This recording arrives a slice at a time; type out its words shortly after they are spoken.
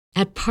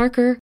At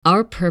Parker,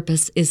 our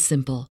purpose is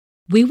simple.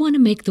 We want to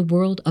make the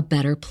world a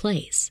better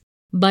place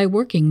by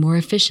working more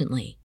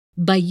efficiently,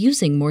 by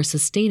using more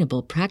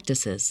sustainable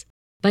practices,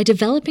 by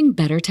developing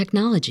better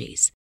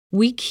technologies.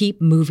 We keep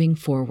moving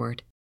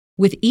forward.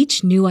 With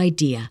each new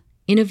idea,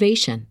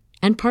 innovation,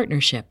 and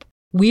partnership,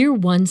 we're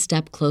one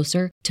step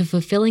closer to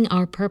fulfilling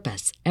our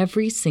purpose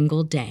every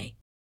single day.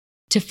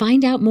 To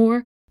find out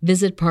more,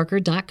 visit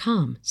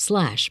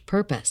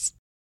parker.com/purpose.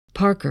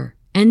 Parker,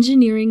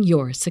 engineering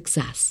your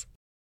success.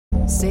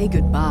 Say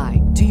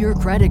goodbye to your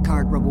credit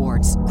card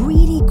rewards.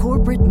 Greedy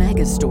corporate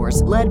mega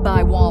stores, led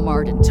by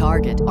Walmart and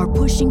Target, are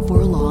pushing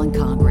for a law in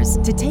Congress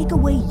to take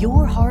away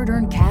your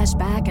hard-earned cash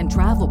back and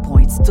travel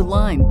points to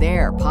line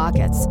their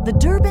pockets. The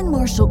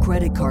Durbin-Marshall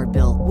credit card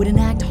bill would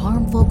enact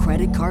harmful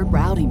credit card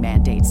routing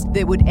mandates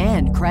that would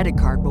end credit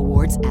card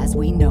rewards as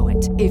we know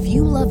it. If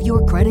you love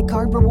your credit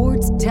card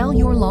rewards, tell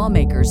your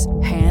lawmakers,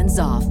 hands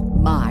off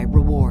my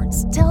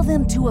rewards. Tell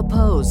them to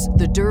oppose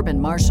the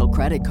Durbin-Marshall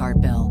credit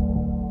card bill.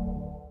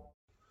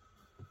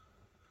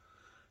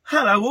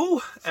 Hello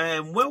all,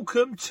 and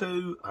welcome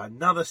to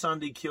another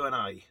Sunday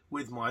Q&A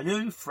with my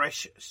new,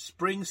 fresh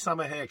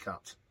spring-summer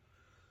haircut.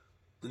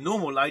 The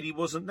normal lady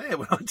wasn't there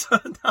when I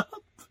turned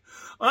up.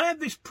 I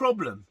have this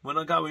problem when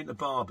I go into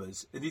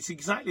barbers, and it's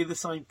exactly the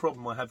same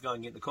problem I have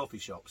going into coffee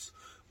shops,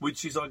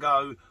 which is I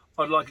go,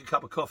 I'd like a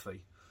cup of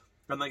coffee.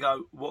 And they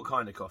go, what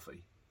kind of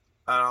coffee?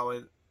 And I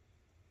went,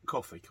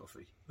 coffee.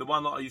 The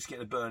one that I used to get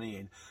in a Bernie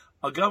in.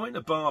 I go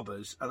into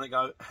barbers, and they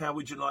go, how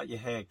would you like your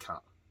hair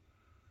cut?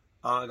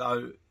 I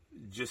go,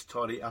 just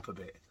tidy it up a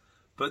bit.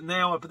 But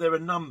now there are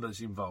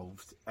numbers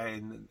involved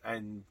and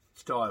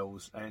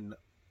styles, and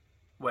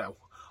well,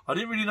 I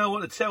didn't really know what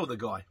to tell the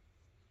guy,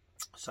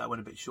 so I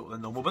went a bit shorter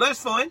than normal, but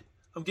that's fine.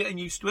 I'm getting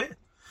used to it,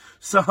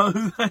 so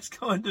that's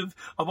kind of,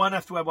 I won't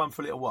have to have one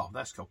for a little while.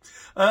 That's cool.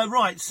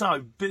 Right,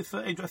 so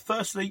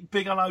firstly,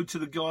 big hello to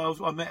the guy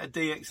I met at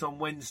DX on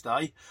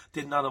Wednesday.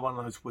 Did another one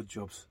of those wood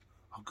jobs.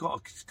 I've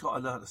got to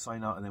learn to say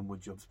no to them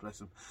wood jobs, bless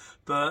them.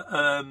 But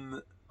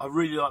I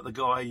really like the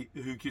guy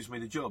who gives me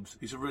the jobs.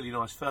 He's a really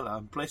nice fella,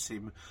 and bless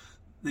him,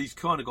 he's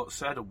kind of got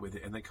saddled with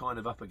it, and they're kind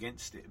of up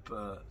against it.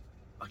 But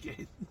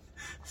again,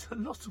 it's a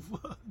lot of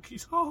work.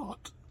 It's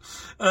hard.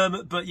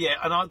 But yeah,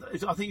 and I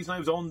think his name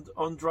was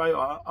Andre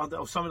or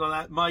something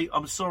like that. Mate,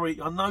 I'm sorry.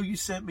 I know you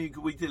sent me.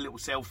 We did a little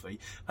selfie,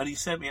 and he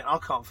sent me. I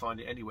can't find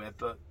it anywhere,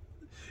 but.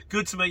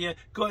 Good to meet you.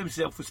 Got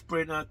himself a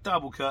Sprinter,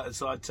 double curtain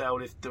side tail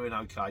lift, doing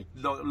okay.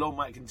 Long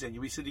may it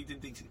continue. He said he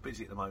didn't think it's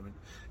busy at the moment.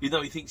 You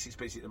know, he thinks it's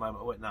busy at the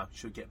moment. I went, no,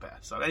 should get better.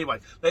 So anyway,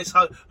 let's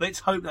hope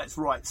that's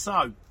right.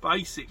 So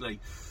basically,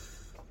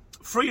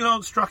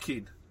 freelance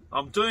trucking.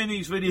 I'm doing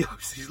these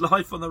videos, these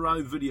life on the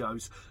road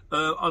videos.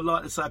 I'd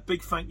like to say a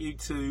big thank you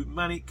to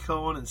Manic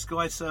Khan and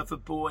Sky Surfer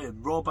Boy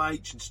and Rob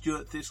H and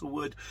Stuart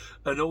Thistlewood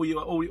and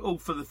all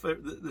for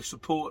the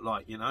support,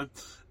 like, you know.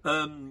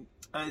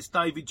 As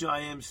David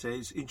JM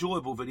says,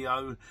 enjoyable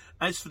video.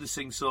 As for the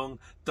sing-song,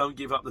 don't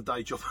give up the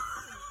day job.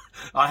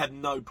 I have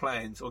no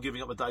plans on giving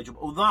up the day job,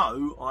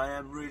 although I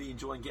am really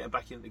enjoying getting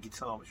back into the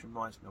guitar, which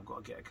reminds me I've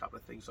got to get a couple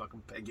of things so I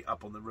can peg it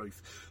up on the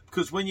roof.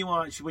 Because when you've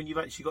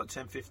actually got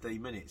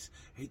 10-15 minutes,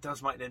 it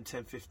does make them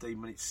 10-15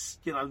 minutes,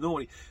 you know,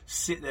 normally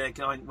sit there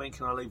going, when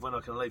can I leave, when I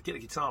can leave, get the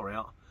guitar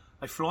out.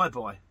 They fly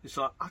by. It's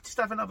like, I just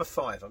have another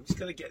 5. I'm just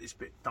going to get this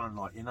bit done,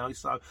 like, you know.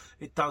 So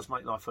it does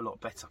make life a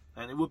lot better.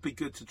 And it would be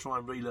good to try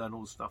and relearn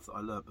all the stuff that I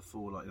learned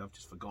before. Like, I've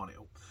just forgotten it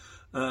all.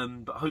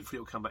 But hopefully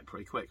it'll come back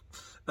pretty quick.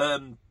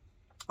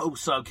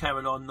 Also,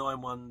 Caroline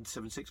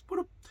 9176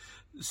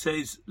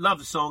 says, love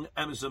the song.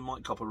 Amazon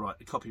might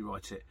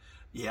copyright it.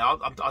 Yeah,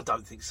 I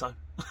don't think so.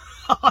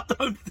 I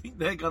don't think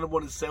they're going to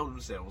want to sell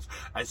themselves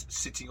as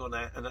sitting on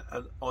an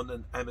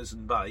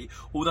Amazon Bay.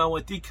 Although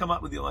I did come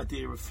up with the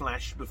idea of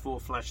Flash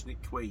before Flash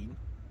Nick Queen.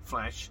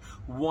 Flash.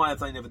 Why have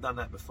they never done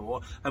that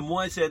before? And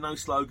why is there no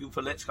slogan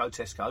for Let's Go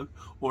Tesco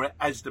or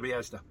Asda be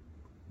Asda?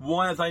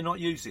 Why have they not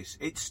used this?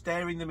 It's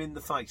staring them in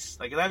the face.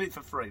 They can have it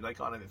for free. They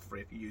can't have it for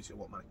free if you use it.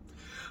 What money?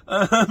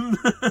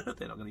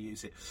 They're not going to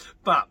use it.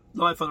 But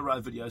Life on the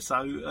Road video.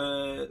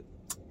 So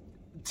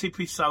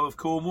Tippy So of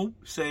Cornwall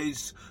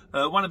says,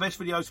 one of the best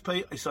videos,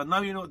 Pete. So I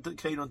know you're not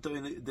keen on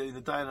doing the day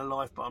in the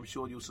life, but I'm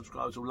sure your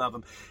subscribers will love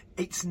them.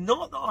 It's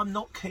not that I'm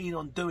not keen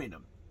on doing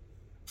them.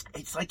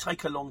 They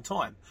take a long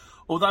time.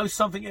 Although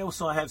something else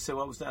I have said,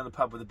 I was down the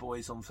pub with the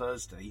boys on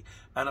Thursday,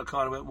 and I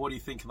kind of went, what do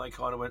you think? And they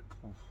kind of went,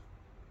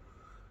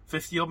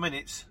 50 odd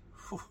minutes.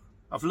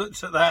 I've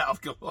looked at that,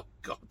 I've gone, oh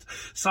God.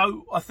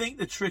 So I think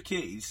the trick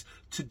is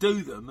to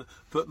do them,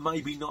 but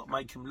maybe not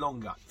make them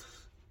longer.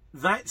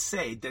 That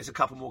said, there's a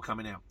couple more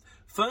coming out.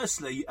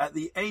 Firstly, at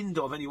the end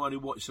of anyone who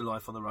watched The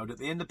Life on the Road, at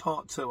the end of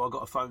part 2, I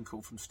got a phone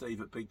call from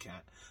Steve at Big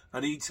Cat,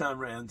 and he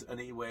turned around and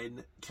he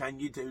went, can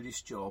you do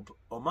this job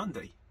on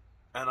Monday?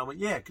 And I went,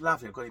 yeah,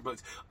 lovely, I've got it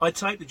booked. I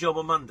take the job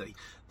on Monday.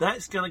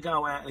 That's going to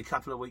go out in a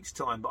couple of weeks'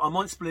 time, but I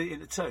might split it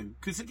into 2.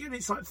 Because, again,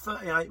 it's like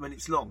 38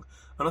 minutes long.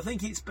 And I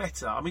think it's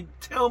better. I mean,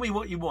 tell me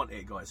what you want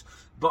here, guys.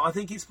 But I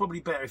think it's probably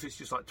better if it's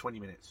just like 20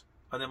 minutes.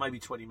 and then maybe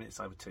 20 minutes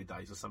over 2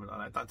 days or something like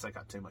that. Don't take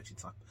up too much of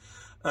your time.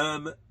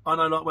 I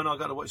know, like when I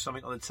go to watch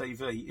something on the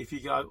TV, if you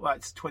go, well,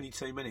 it's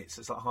 22 minutes,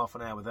 it's like half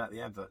an hour without the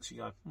adverts, you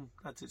go,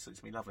 that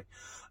suits me lovely.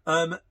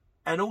 And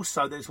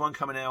also there's one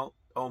coming out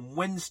on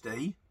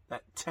Wednesday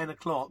at 10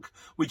 o'clock,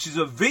 which is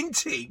a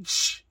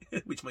vintage,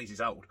 which means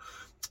it's old,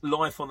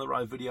 Life on the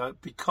Road video,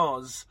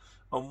 because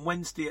on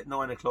Wednesday at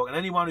 9 o'clock, and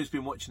anyone who's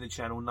been watching the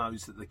channel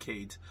knows that the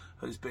kid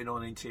has been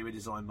on Interior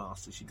Design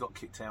Master. She got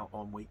kicked out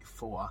on week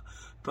 4,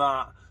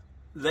 but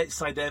let's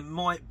say there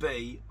might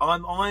be,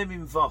 I'm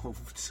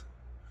involved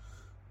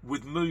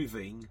with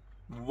moving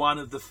one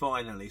of the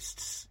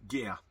finalists'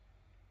 gear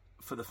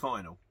for the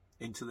final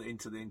into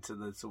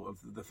the sort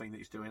of the thing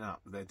that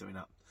they're doing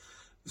up.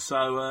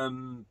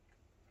 So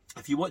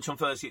if you watch on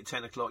Thursday at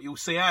 10 o'clock, you'll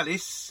see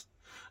Alice,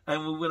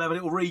 and we'll have a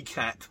little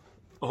recap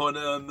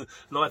on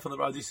Life on the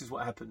Road. This is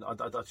what happened. I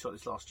shot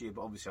this last year,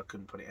 but obviously I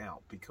couldn't put it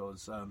out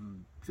because of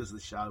the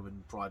show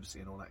and privacy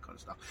and all that kind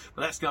of stuff.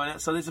 But that's going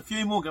out. So there's a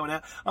few more going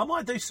out. I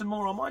might do some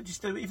more. I might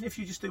just do, even if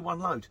you just do one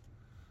load.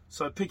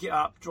 So pick it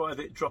up, drive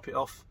it, drop it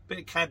off. Bit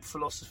of cab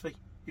philosophy,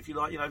 if you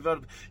like. You know,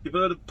 you've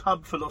heard of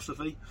pub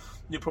philosophy.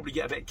 You'll probably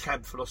get a bit of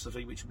cab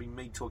philosophy, which will be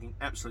me talking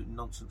absolute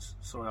nonsense.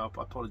 Sorry, I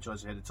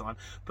apologise ahead of time.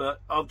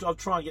 But I'll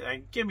try and get there.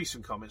 Give me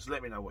some comments.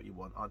 Let me know what you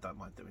want. I don't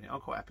mind doing it.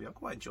 I'm quite happy. I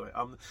quite enjoy it.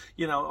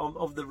 You know,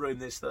 of the room,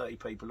 there's 30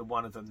 people, and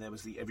one of them, there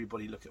was the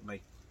everybody look at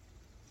me.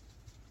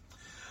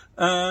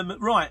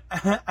 Right,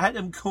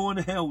 Adam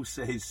Connell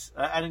says,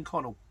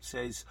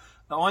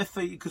 I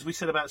feel, because we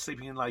said about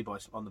sleeping in lay-by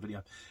on the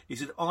video, he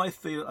said, I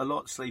feel a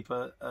lot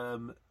safer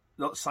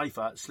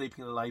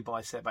sleeping in a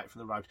lay-by set back from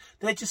the road.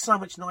 They're just so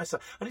much nicer.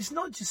 And it's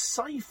not just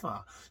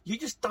safer, you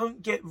just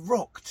don't get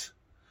rocked.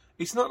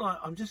 It's not like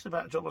I'm just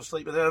about to drop off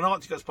sleep, but then an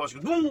Arctic goes past,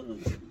 you go,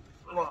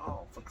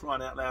 oh, for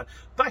crying out loud.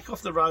 Back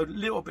off the road, a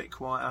little bit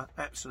quieter,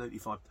 absolutely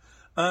fine.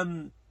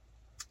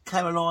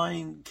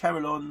 Caroline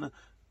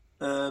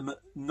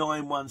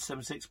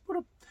 9176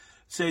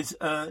 says,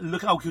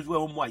 look, because we're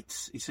on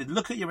weights. He said,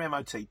 look at your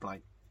MOT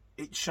plate.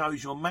 It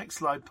shows your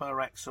max load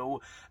per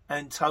axle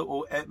and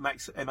total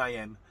max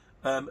MAM,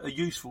 a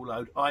useful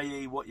load,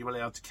 i.e. what you're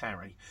allowed to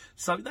carry.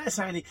 So that's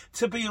handy.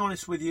 To be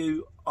honest with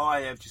you,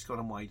 I have just gone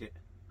and weighed it.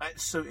 That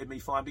suited me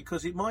fine,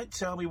 because it might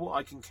tell me what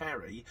I can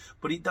carry,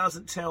 but it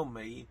doesn't tell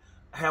me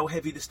how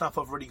heavy the stuff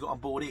I've already got on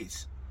board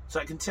is. So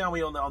it can tell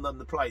me on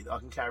the plate that I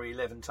can carry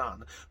 11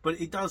 tonne,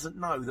 but it doesn't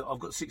know that I've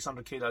got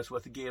 600 kilos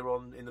worth of gear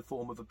on in the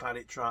form of a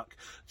pallet truck,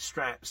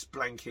 straps,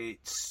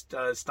 blankets,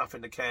 stuff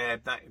in the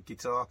cab, that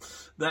guitar,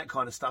 that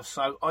kind of stuff.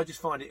 So I just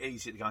find it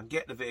easier to go and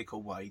get the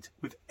vehicle weighed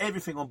with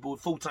everything on board,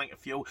 full tank of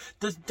fuel.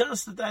 Does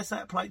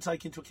that plate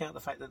take into account the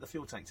fact that the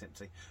fuel tank's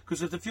empty?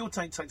 Because if the fuel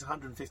tank takes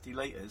 150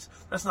 litres,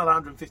 that's another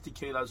 150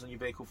 kilos on your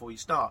vehicle before you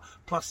start,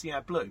 plus the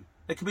AdBlue.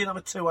 There could be another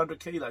 200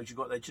 kilos you've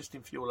got there just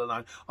in fuel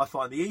alone. I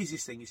find the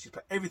easiest thing is just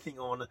put everything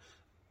on,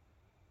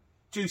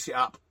 juice it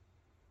up,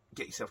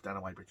 get yourself down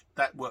a weighbridge.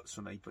 That works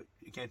for me, but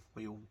again,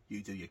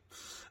 you do you.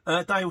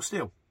 Dale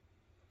Steele,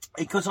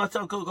 because I've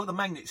got the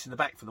magnets in the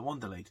back for the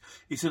Wander Lead.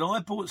 He said, I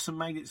bought some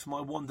magnets for my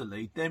Wander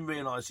Lead, then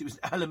realised it was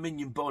an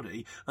aluminium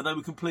body and they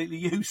were completely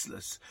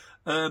useless.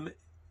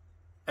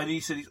 And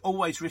he said, it's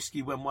always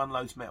risky when one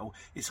loads metal.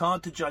 It's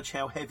hard to judge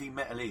how heavy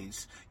metal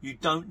is. You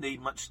don't need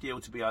much steel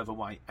to be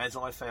overweight, as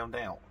I found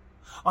out.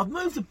 I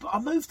moved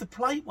the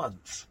plate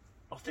once.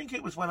 I think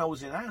it was when I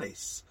was in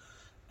Alice.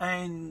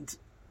 And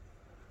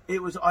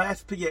it was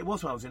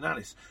when I was in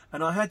Alice.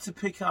 And I had to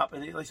pick up,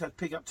 and they said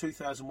pick up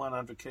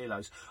 2,100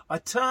 kilos. I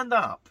turned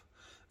up.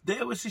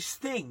 There was this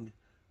thing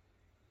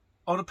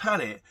on a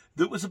pallet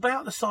that was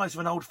about the size of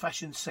an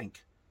old-fashioned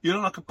sink. You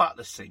know, like a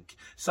butler sink.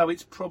 So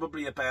it's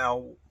probably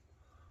about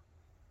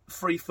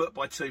 3 foot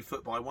by 2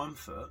 foot by 1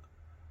 foot.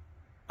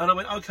 And I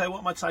went, okay, what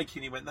am I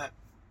taking? He went, that.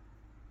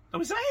 I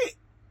was, that it?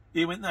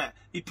 He went, that.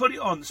 He put it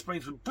on, the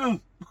springs went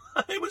boom.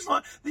 It was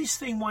like, this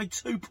thing weighed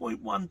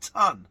 2.1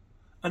 tonne.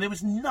 And there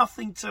was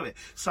nothing to it.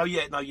 So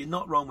yeah, no, you're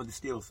not wrong with the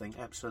steel thing,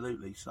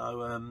 absolutely.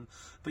 So,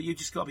 but you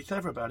just got to be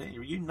clever about it.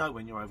 You know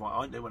when you're overweight.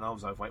 I knew when I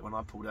was overweight, when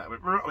I pulled out,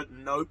 I went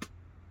nope,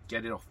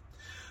 get it off.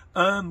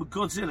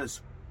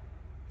 Godzilla's.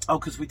 Oh,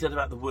 because we did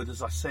about the wood,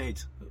 as I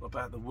said,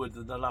 about the wood,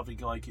 the lovely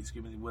guy who keeps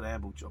giving me the wood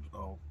amble jobs.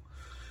 Oh.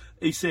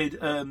 He said,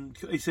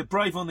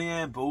 brave on the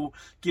amble,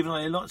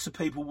 given lots of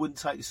people wouldn't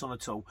take this on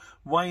at all.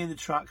 Way in the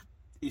truck,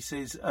 he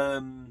says,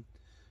 going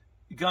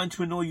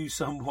to annoy you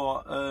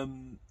somewhat,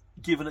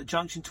 given at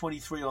junction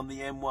 23 on the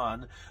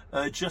M1,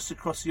 just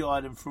across the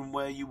island from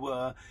where you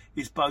were,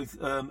 is both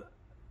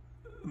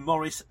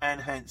Morris and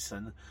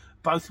Hanson,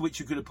 both of which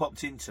you could have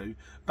popped into.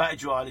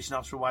 Battery Eilish and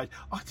Usher Wade.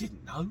 I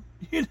didn't know.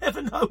 You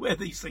never know where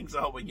these things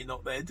are when you're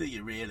not there, do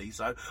you really?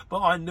 So,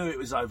 but I knew it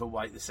was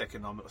overweight the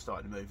second time I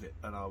started to move it.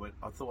 And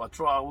I thought I'd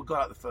try. We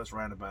got out the first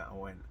roundabout. I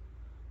went,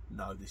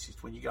 no, this is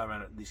when you go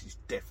around it. This is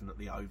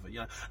definitely over, you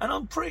know. And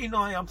I'm pretty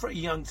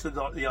young to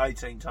like the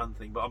 18-ton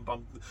thing, but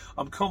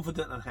I'm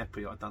confident and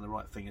happy I've done the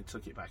right thing and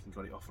took it back and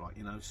got it off, like,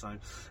 you know. So,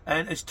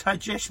 and as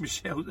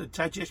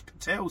Tajesh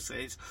Patel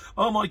says,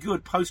 oh my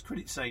god,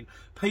 post-credit scene,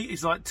 Pete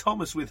is like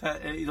Thomas with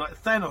that, he's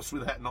like Thanos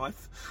with that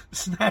knife,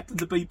 snap and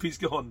the beep is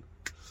gone.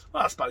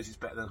 Well, I suppose it's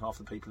better than half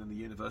the people in the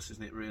universe,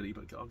 isn't it? Really,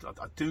 but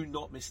I do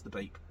not miss the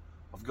beep.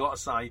 I've got to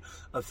say,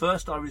 at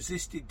first I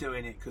resisted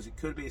doing it because it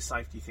could be a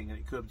safety thing and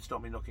it could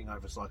stop me knocking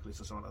over cyclists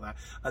or something like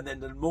that. And then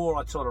the more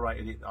I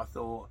tolerated it, I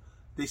thought,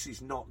 this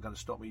is not going to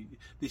stop me.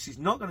 This is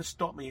not going to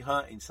stop me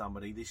hurting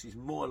somebody. This is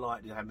more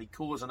likely to have me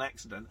cause an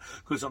accident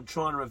because I'm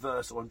trying to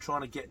reverse or I'm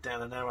trying to get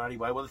down a narrow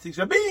alleyway. Well, the thing's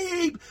going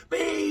beep,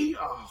 beep.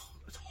 Oh,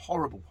 it's a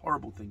horrible,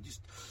 horrible thing.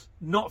 Just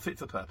not fit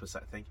for purpose,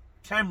 that thing.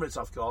 Cameras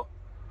I've got,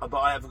 but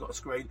I haven't got a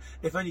screen.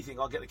 If anything,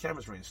 I'll get the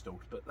cameras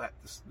reinstalled. But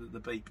that's the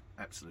beep,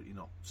 absolutely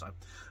not. So,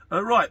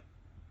 right.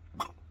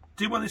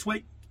 Did one this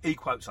week,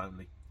 e-quotes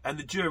only. And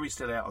the jury's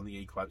still out on the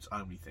e-quotes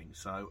only thing.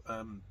 So,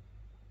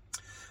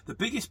 the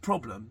biggest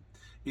problem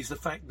is the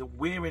fact that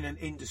we're in an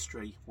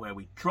industry where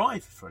we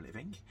drive for a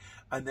living,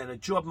 and then a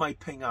job may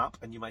ping up,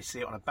 and you may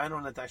see it on a banner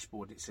on the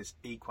dashboard, it says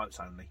e-quotes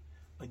only,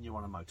 and you're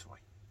on a motorway.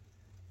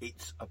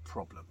 It's a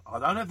problem. I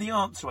don't have the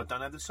answer. I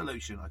don't have the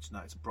solution. I just know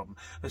it's a problem.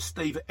 As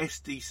Steve at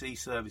SDC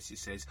Services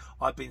says,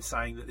 I've been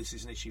saying that this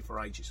is an issue for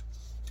ages.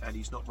 And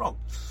he's not wrong.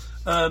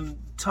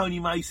 Tony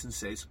Mason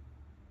says,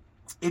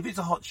 if it's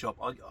a hot shop,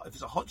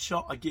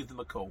 I give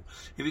them a call.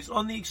 If it's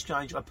on the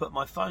exchange, I put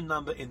my phone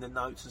number in the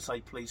notes and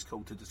say, please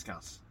call to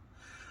discuss.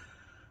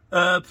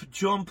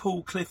 John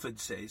Paul Clifford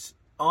says,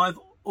 I've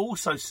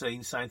also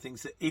seen saying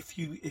things that if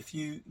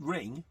you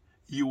ring,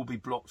 you will be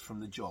blocked from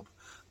the job.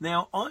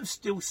 Now, I've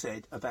still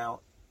said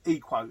about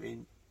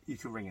e-quoting, you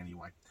can ring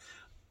anyway.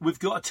 We've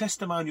got a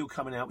testimonial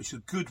coming out, which is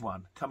a good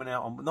one, coming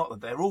out on, not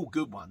that they're all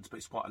good ones, but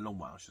it's quite a long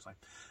one, I should say.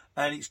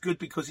 And it's good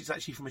because it's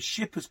actually from a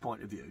shipper's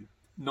point of view,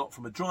 not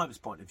from a driver's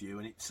point of view,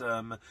 and it's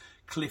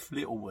Cliff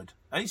Littlewood.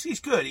 And it's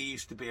good. He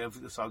used to be a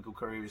cycle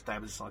courier, his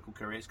dad was a cycle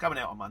courier. It's coming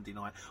out on Monday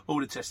night. All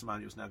the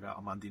testimonials now go out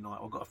on Monday night.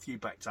 I've got a few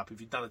backed up. If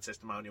you've done a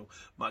testimonial,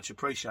 much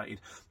appreciated.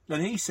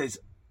 And he says,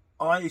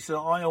 I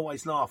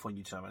always laugh when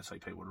you turn around and say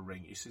people to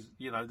ring. He says,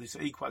 you know, this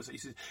e-quotes. He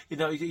says, you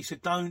know, he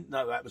said,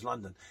 no, that was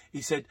London.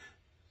 He said,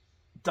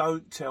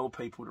 don't tell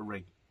people to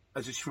ring.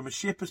 From a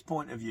shipper's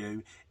point of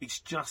view,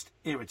 it's just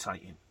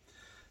irritating.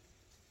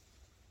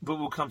 But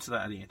we'll come to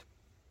that at the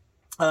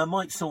end.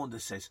 Mike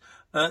Saunders says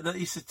that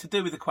he said to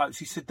do with the quotes.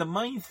 He said the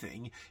main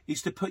thing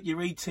is to put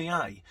your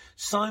ETA.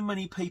 So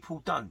many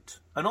people don't,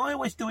 and I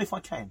always do if I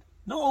can.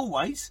 Not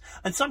always,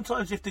 and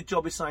sometimes if the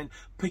job is saying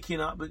picking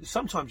up, but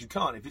sometimes you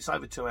can't. If it's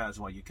over 2 hours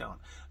away, you can't.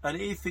 And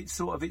if it's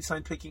it's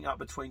saying picking up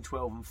between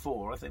 12 and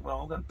 4, I think, well,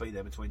 I'm going to be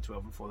there between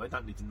 12 and 4. They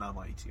don't need to know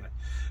my ETA.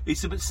 He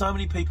said, but so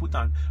many people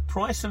don't.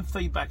 Price and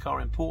feedback are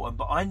important,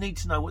 but I need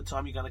to know what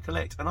time you're going to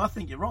collect. And I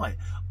think you're right.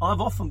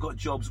 I've often got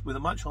jobs with a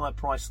much higher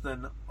price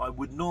than I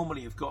would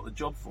normally have got the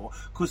job for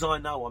because I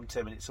know I'm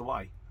 10 minutes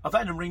away. I've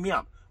had them ring me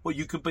up. Well,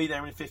 you could be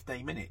there in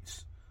 15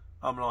 minutes.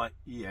 I'm like,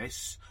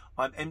 yes,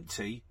 I'm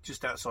empty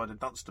just outside of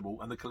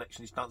Dunstable and the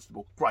collection is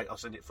Dunstable. Great, I'll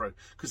send it through.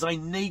 Because they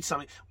need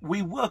something.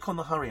 We work on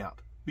the hurry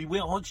up. We're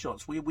hot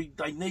shots. When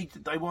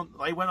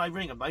I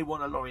ring them, they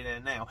want a lorry there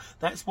now.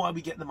 That's why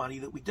we get the money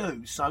that we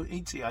do. So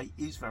ETA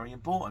is very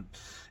important.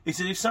 He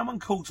said, if someone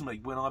calls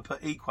me when I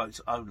put e-quotes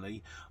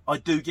only, I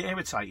do get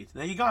irritated.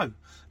 There you go.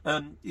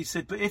 He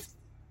said, but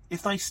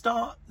if they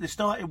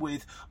started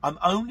with, I'm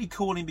only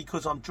calling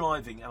because I'm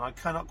driving and I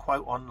cannot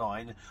quote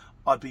online,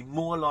 I'd be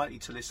more likely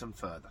to listen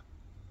further.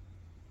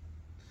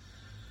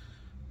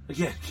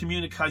 Again,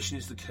 communication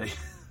is the key.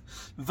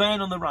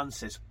 Van on the Run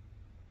says,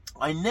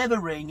 I never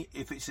ring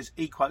if it says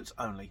e-quotes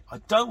only. I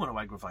don't want to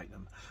aggravate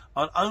them.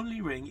 I'll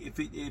only ring if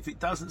it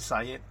doesn't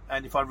say it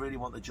and if I really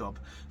want the job.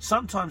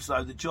 Sometimes,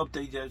 though, the job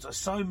details are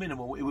so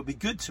minimal, it would be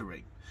good to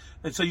ring.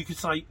 And so you could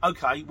say,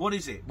 okay, what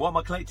is it? What am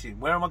I collecting?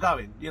 Where am I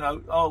going? You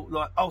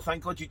know,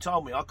 thank God you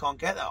told me. I can't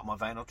get that on my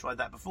van. I've tried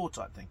that before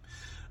type thing.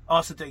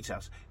 Ask the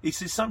details. He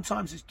says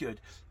sometimes it's good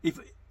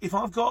if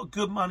I've got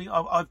good money.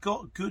 I've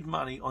got good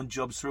money on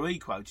jobs through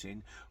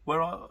e-quoting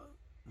where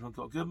I've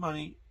got good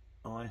money.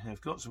 I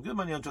have got some good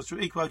money on jobs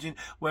through e-quoting,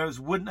 whereas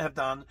wouldn't have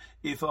done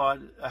if I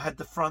had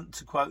the front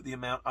to quote the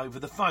amount over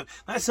the phone.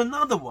 That's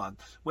another one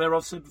where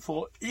I've said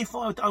before, if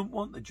I don't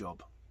want the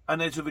job, and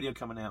there's a video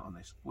coming out on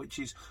this, which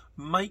is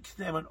make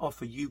them an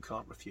offer you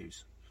can't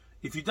refuse.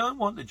 If you don't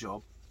want the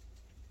job,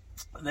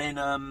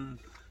 then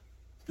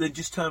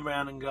just turn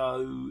around and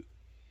go,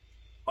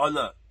 oh,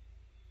 look,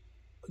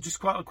 just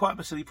quite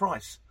a silly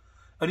price.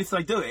 And if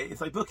they do it, if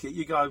they book it,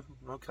 you go,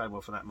 okay,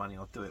 well, for that money,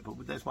 I'll do it.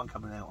 But there's one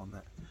coming out on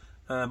that.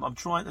 I'm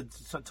trying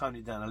to tone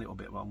it down a little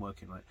bit while I'm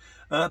working on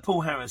it.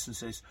 Paul Harrison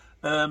says,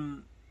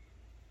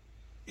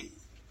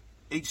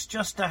 it's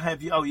just to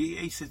have you. Oh,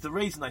 he says the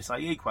reason they say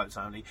e-quotes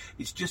only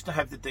is just to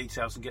have the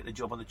details and get the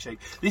job on the cheap.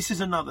 This is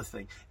another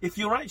thing. If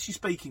you're actually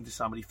speaking to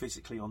somebody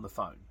physically on the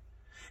phone,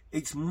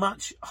 it's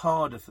much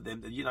harder for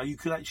them. You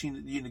could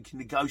actually can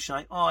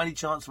negotiate. Oh, any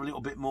chance for a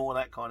little bit more,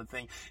 that kind of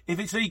thing. If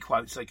it's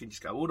e-quotes, they can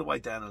just go all the way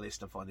down the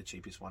list and find the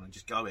cheapest one and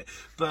just go it.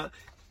 But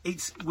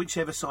it's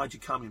whichever side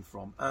you're coming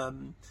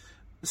from.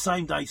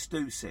 Same day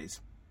Stu says,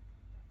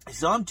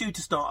 I'm due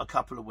to start a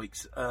couple of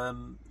weeks,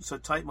 so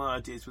take my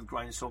ideas with a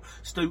grain of salt.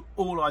 Stu,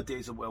 all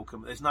ideas are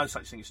welcome. There's no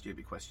such thing as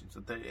stupid questions.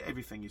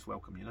 Everything is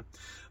welcome,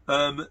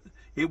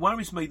 It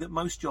worries me that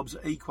most jobs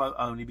are e-quote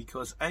only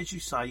because, as you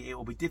say, it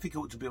will be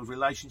difficult to build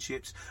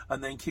relationships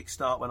and then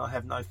kickstart when I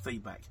have no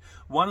feedback.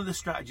 One of the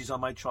strategies I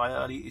may try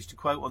early is to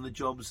quote on the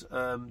jobs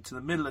to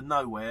the middle of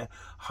nowhere,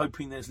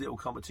 hoping there's little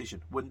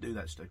competition. Wouldn't do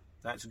that, Stu.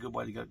 That's a good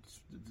way to go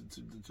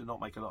to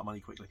not make a lot of money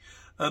quickly.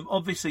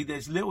 Obviously,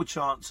 there's little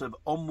chance of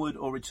onward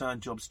or return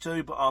jobs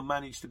too, but I'll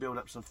manage to build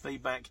up some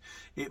feedback.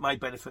 It may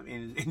benefit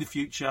me in the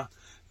future.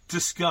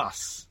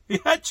 Discuss. He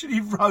actually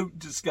wrote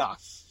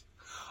discuss.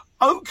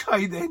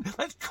 Okay, then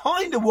that's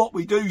kind of what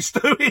we do,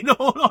 Stu. In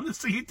all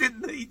honesty, you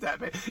didn't need that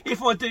bit.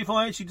 If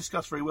I actually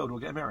discuss very well, we'll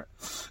get a merit.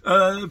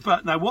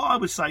 But no, what I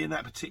would say in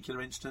that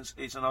particular instance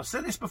is, and I've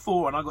said this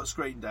before, and I got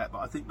screamed at, but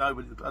I think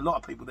a lot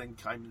of people then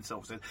came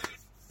themselves and said,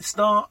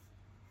 start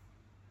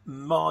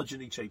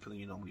marginally cheaper than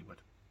you normally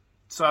would.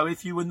 So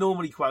if you would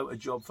normally quote a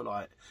job for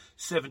like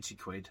 70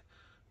 quid,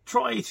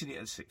 try hitting it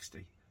at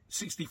 60,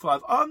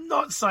 65. I'm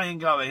not saying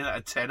going at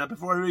a tenner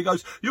before everybody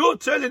goes, you're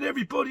telling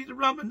everybody to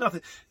run with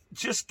nothing.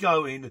 Just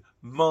going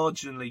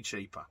marginally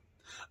cheaper.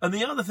 And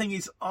the other thing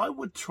is, I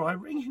would try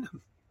ringing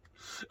them.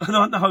 And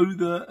I know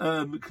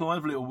that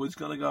Clive Littlewood's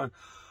going to go,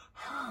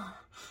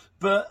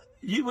 but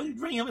you would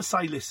ring them and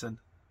say, listen,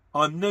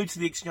 I'm new to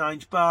the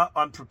exchange, but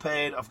I'm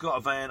prepared. I've got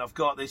a van. I've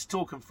got this.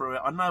 Talking through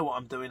it. I know what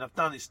I'm doing. I've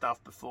done this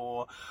stuff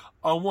before.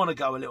 I want to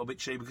go a little bit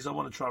cheaper because I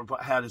want to try.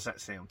 But how does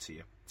that sound to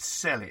you?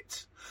 Sell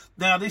it.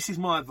 Now, this is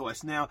my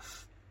advice. Now,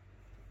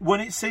 when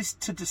it says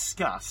to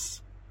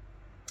discuss,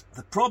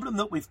 the problem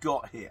that we've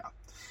got here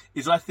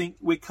is I think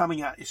we're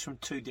coming at this from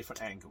two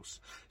different angles.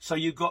 So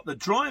you've got the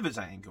driver's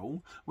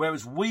angle,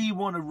 whereas we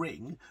want to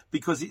ring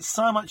because it's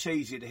so much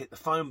easier to hit the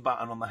phone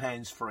button on the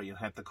hands-free and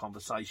have the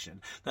conversation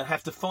than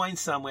have to find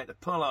somewhere to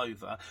pull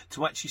over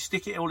to actually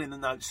stick it all in the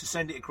notes to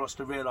send it across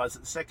to realise that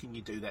the second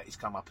you do that, it's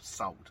come up as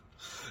sold.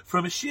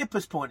 From a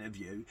shipper's point of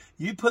view,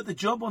 you put the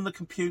job on the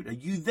computer,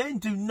 you then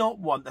do not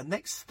want the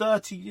next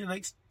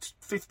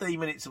 15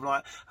 minutes of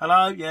like,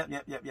 hello, yeah,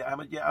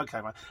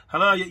 okay, mate.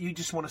 Hello, yeah, you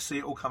just want to see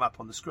it all come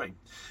up on the screen.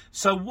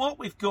 So what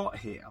we've got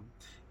here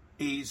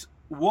is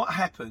what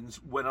happens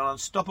when an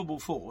unstoppable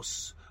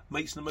force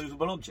meets an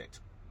immovable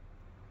object.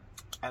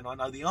 And I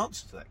know the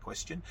answer to that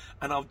question,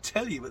 and I'll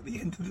tell you at the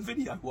end of the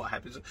video what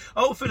happens.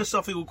 Oh,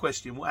 philosophical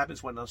question, what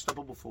happens when an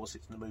unstoppable force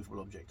hits an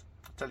immovable object?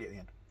 I'll tell you at the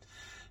end,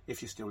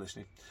 if you're still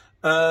listening.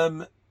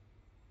 I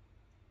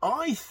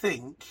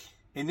think,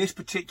 in this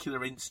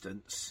particular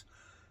instance,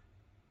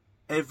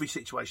 every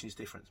situation is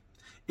different.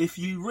 If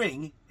you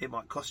ring, it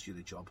might cost you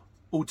the job.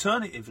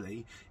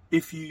 Alternatively,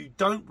 if you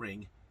don't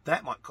ring,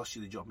 that might cost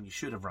you the job and you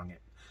should have rung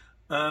it.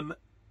 And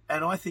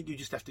I think you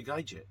just have to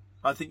gauge it.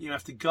 I think you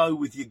have to go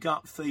with your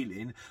gut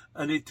feeling,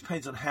 and it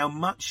depends on how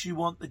much you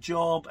want the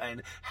job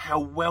and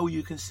how well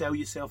you can sell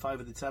yourself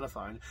over the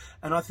telephone.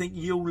 And I think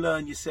you'll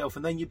learn yourself,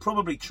 and then you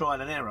probably trial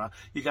and error.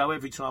 You go,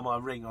 every time I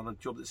ring on a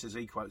job that says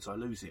e-quotes, I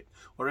lose it.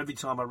 Or every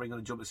time I ring on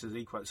a job that says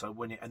e-quotes, I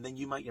win it. And then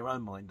you make your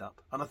own mind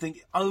up. And I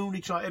think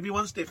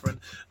everyone's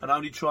different, and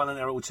only trial and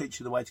error will teach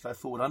you the way to go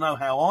forward. I know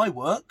how I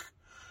work,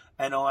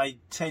 and I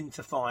tend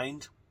to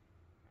find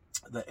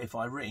that if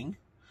I ring,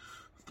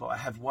 but I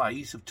have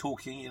ways of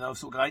talking,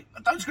 sort of going,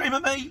 don't scream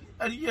at me,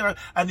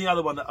 and the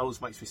other one that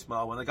always makes me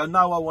smile when they go,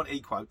 no, I want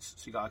e-quotes.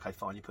 So you go, okay,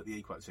 fine, you put the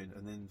e-quotes in,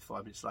 and then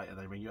 5 minutes later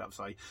they ring you up and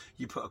say,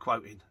 you put a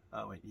quote in.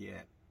 I went, yeah,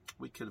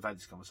 we could have had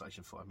this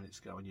conversation 5 minutes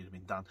ago and you'd have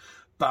been done.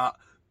 But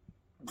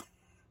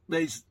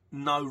there's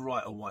no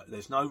right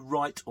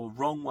or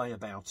wrong way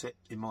about it,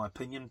 in my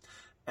opinion,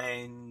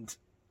 and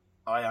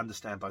I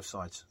understand both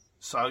sides.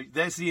 So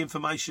there's the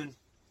information.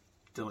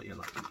 Do what you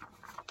like.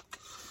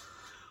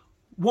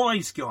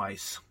 Wise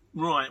guys.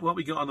 Right, what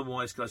we got on the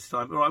wise guys this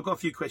time? All right, I've got a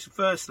few questions.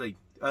 Firstly,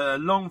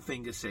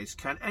 Longfinger says,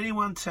 can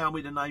anyone tell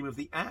me the name of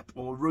the app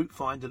or route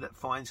finder that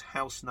finds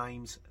house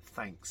names?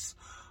 Thanks.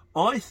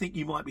 I think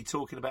you might be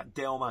talking about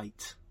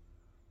Delmate.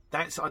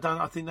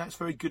 I think that's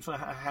very good for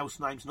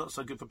house names, not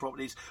so good for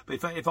properties.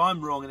 But if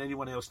I'm wrong and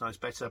anyone else knows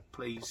better,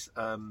 please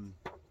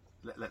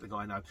let the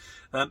guy know.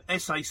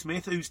 S.A.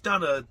 Smith, who's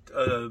done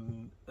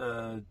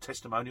a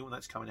testimonial, and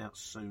that's coming out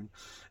soon.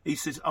 He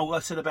says, I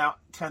said about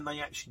can they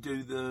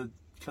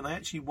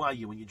actually weigh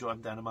you when you're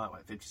driving down a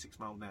motorway at 56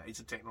 miles an hour? Is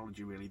the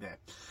technology really there?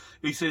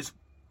 He says,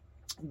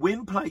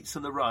 wind plates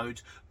on the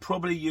road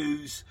probably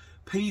use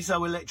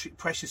piezoelectric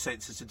pressure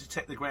sensors to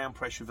detect the ground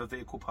pressure of a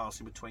vehicle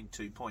passing between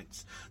 2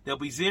 points. They'll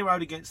be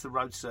zeroed against the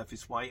road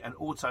surface weight and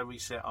auto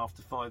reset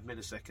after 5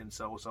 milliseconds,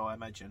 so I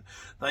imagine.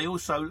 They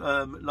also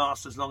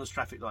last as long as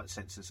traffic light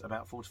sensors,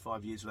 about 4 to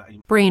 5 years without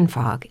any... Brain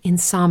fog,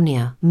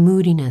 insomnia,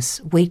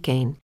 moodiness, weight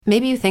gain.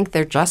 Maybe you think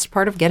they're just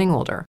part of getting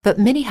older, but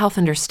MIDI Health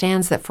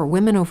understands that for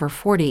women over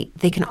 40,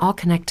 they can all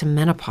connect to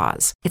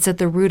menopause. It's at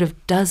the root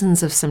of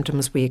dozens of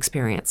symptoms we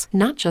experience,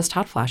 not just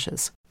hot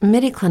flashes.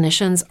 MIDI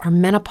clinicians are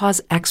menopause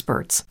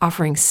experts,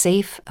 offering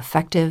safe,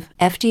 effective,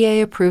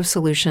 FDA-approved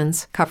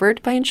solutions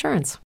covered by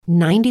insurance.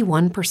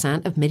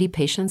 91% of MIDI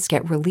patients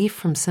get relief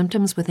from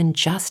symptoms within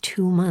just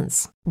 2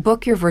 months.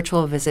 Book your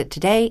virtual visit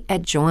today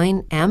at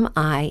joinmidi.com.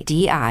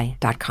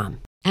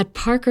 At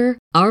Parker,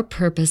 our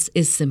purpose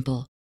is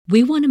simple.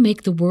 We want to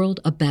make the world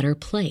a better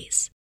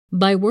place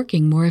by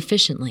working more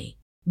efficiently,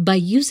 by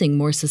using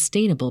more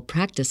sustainable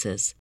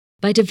practices,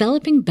 by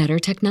developing better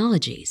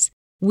technologies.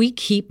 We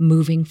keep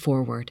moving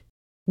forward.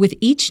 With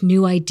each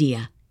new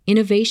idea,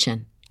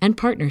 innovation, and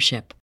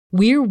partnership,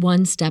 we're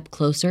one step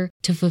closer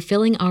to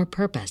fulfilling our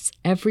purpose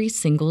every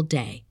single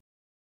day.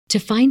 To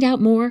find out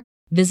more,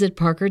 visit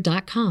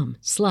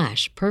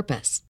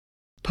parker.com/purpose.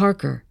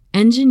 Parker,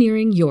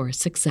 engineering your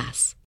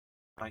success.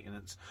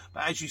 Maintenance.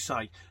 But as you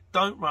say,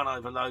 don't run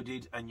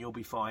overloaded and you'll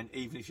be fine,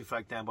 even if you're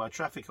flagged down by a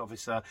traffic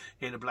officer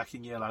in a black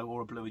and yellow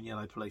or a blue and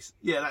yellow police.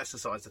 Yeah, that's the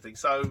size of thing.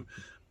 So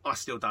I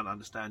still don't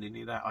understand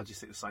any of that. I just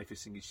think the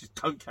safest thing is just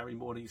don't carry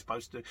more than you're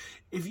supposed to.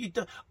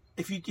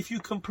 If you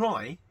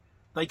comply,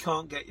 they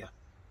can't get you.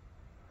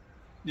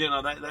 You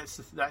know, that's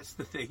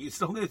the thing. As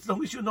long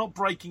as you're not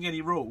breaking any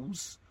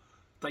rules,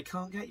 they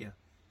can't get you.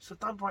 So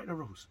don't break the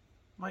rules.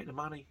 Make the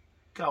money.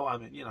 Go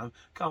home,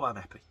 go home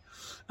happy.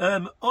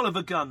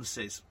 Oliver Gunn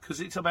says,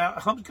 because it's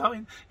about,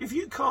 if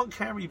you can't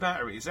carry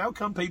batteries, how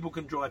come people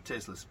can drive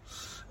Teslas?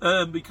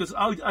 Because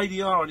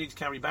ADR, I need to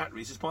carry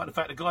batteries, despite the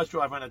fact the guys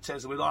drive around a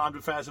Tesla with like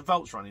 100,000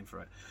 volts running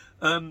for it.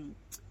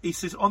 He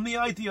says, on the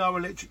ADR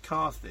electric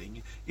car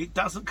thing, it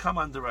doesn't come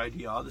under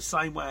ADR the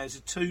same way as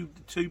a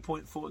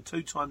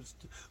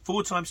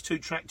 4 times 2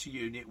 tractor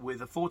unit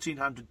with a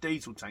 1400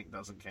 diesel tank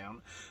doesn't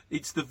count.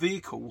 It's the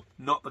vehicle,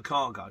 not the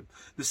cargo.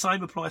 The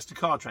same applies to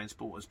car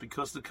transporters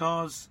because the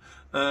cars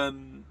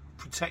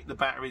protect the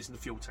batteries and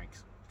the fuel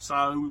tanks.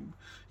 So,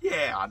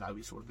 yeah, I know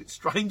it's all a bit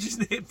strange,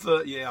 isn't it?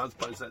 But yeah, I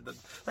suppose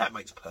that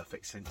makes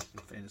perfect sense. In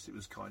fairness, it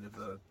was kind of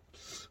a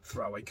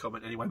throwaway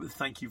comment anyway. But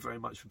thank you very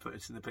much for putting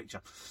it in the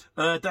picture.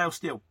 Dale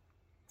Steele.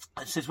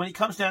 It says, when it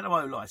comes down to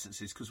O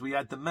licences, because we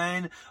had the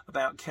man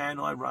about can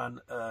I run,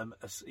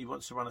 he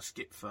wants to run a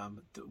skip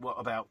firm, what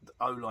about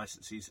O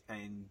licences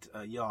and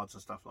yards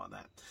and stuff like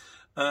that.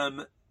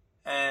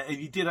 And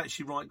he did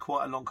actually write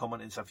quite a long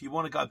comment and stuff. If you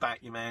want to go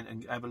back, you man,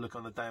 and have a look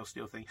on the Dale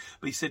Steele thing.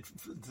 But he said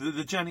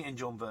the Janet and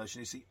John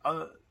version is the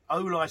O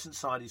licence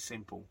side is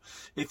simple.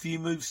 If you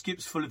move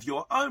skips full of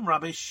your own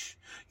rubbish,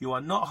 you are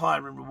not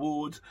hiring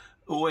reward,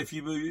 or if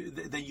you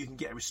move, then you can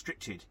get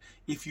restricted.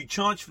 If you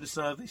charge for the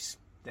service,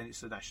 then it's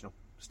the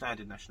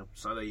standard national.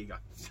 So there you go.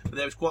 But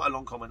there was quite a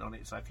long comment on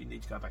it, so if you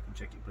need to go back and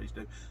check it, please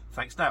do.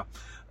 Thanks, Dale.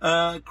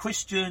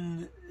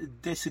 Christian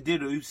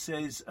Desideru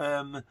says,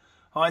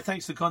 hi,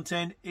 thanks for the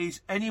content.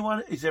 Is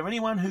there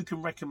anyone who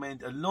can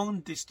recommend a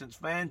long-distance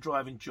van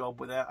driving job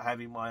without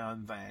having my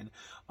own van?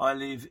 I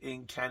live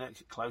in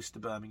Cannock, close to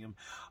Birmingham.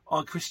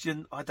 Oh,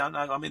 Christian, I don't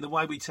know. I mean, the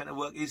way we tend to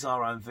work is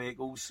our own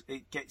vehicles.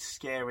 It gets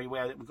scary.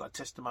 We've got a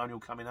testimonial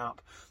coming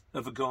up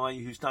of a guy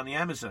who's done the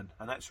Amazon,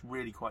 and that's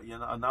really quite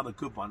another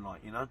good one,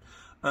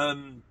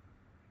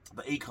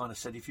 But he kind of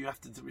said, if you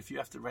have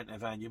to rent a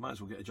van, you might as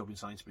well get a job in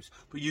Sainsbury's.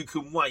 But you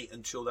can wait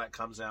until that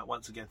comes out.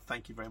 Once again,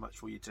 thank you very much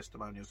for your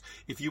testimonials.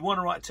 If you want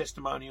to write a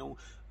testimonial,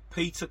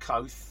 Peter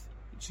Coath,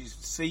 which is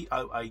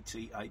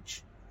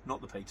COATH,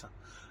 not the Peter,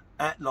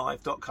 at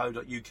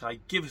live.co.uk.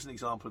 Give us an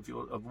example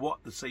of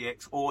what the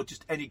CX or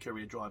just any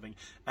courier driving,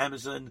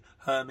 Amazon,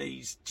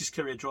 Hermes, just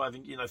courier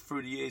driving,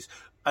 through the years.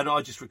 And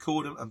I just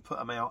record them and put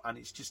them out, and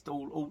it's just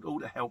all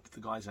to help the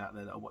guys out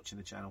there that are watching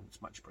the channel.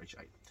 It's much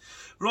appreciated.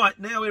 Right,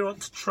 now we're on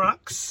to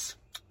trucks.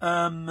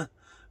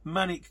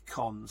 Manic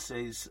Con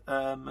says,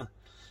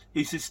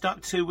 he says,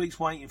 stuck 2 weeks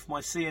waiting for my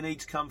C&E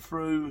to come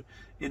through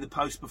in the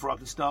post before I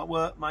can start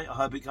work, mate. I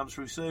hope it comes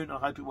through soon. I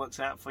hope it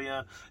works out for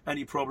you.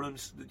 Any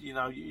problems, you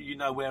know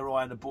where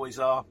I and the boys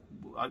are.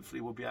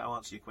 Hopefully we'll be able to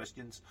answer your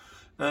questions.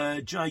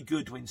 Jay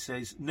Goodwin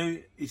says,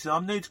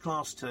 I'm new to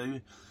class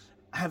 2.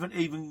 Haven't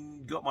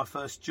even got my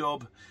first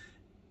job.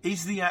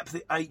 Is the app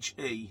the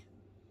HE?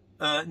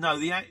 No,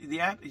 the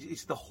app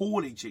is the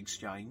haulage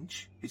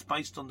exchange. It's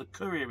based on the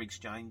courier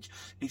exchange.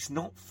 It's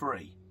not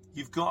free.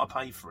 You've got to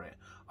pay for it.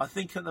 I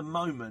think at the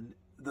moment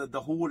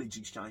the haulage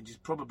exchange is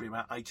probably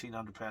about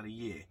 £1,800 a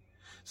year.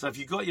 So if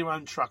you've got your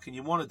own truck and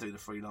you want to do the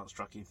freelance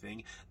trucking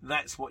thing,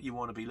 that's what you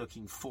want to be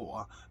looking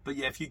for. But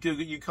yeah, if you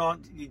Google, you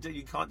can't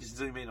just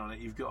zoom in on it.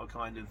 You've got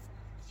to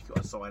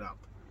sign up.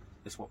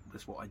 That's what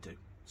I do.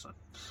 So,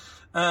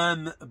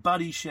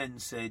 Buddy Shen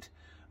said,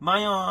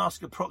 may I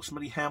ask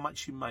approximately how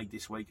much you made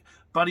this week?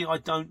 Buddy, I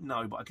don't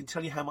know, but I can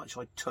tell you how much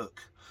I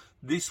took.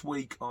 This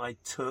week I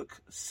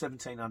took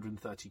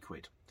 1,730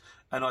 quid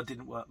and I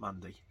didn't work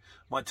Monday.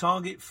 My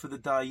target for the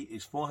day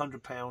is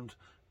 £400.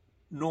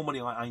 Normally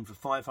I aim for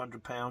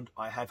 £500.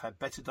 I have had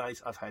better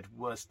days, I've had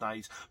worse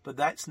days, but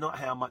that's not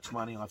how much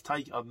money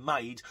I've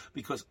made,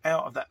 because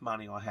out of that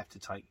money I have to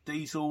take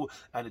diesel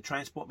and a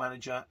transport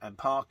manager and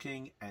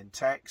parking and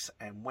tax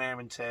and wear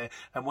and tear.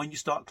 And when you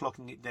start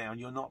clocking it down,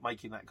 you're not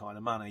making that kind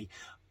of money.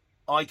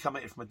 I come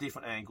at it from a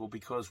different angle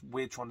because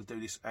we're trying to do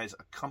this as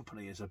a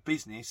company, as a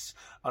business,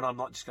 and I'm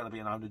not just going to be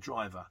an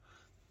owner-driver,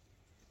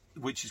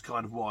 which is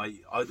kind of why,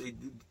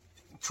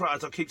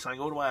 as I keep saying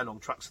all the way along,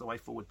 trucks are the way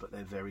forward, but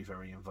they're very,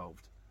 very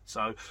involved.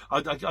 So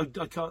I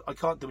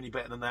can't do any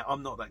better than that.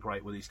 I'm not that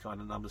great with these kind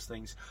of numbers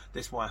things.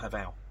 That's why I have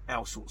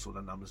our sort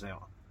of numbers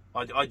out.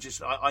 I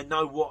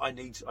know what I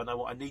need. I know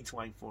what I need to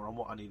aim for and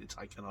what I need to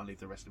take, and I leave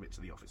the rest of it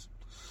to the office.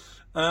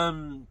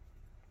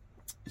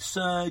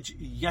 Serge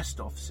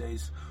Yastov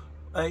says,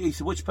 he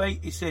said, "Which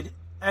Pete?" He said,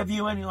 "Have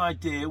you any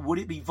idea, would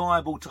it be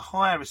viable to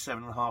hire a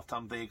 7.5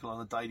 tonne vehicle on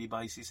a daily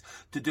basis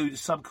to do the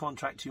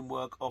subcontracting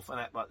work off an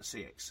app like the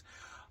CX?"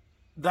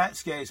 That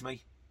scares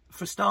me.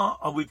 For a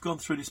start, we've gone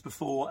through this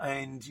before,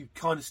 and you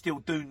kind of still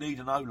do need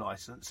an O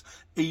licence,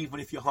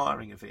 even if you're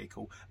hiring a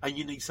vehicle, and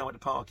you need someone to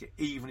park it,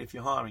 even if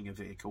you're hiring a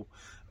vehicle.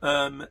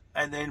 And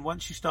then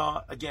once you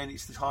start, again,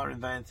 it's the hiring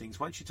van things.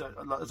 Once you take,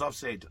 as I've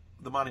said,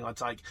 the money I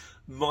take,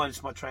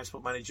 minus my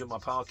transport manager, my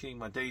parking,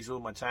 my diesel,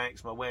 my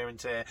tax, my wear and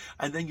tear,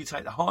 and then you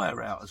take the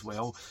hire out as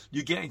well,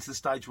 you get into the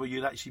stage where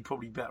you're actually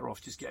probably better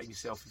off just getting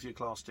yourself, if you're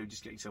class 2,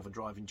 just get yourself a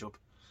driving job.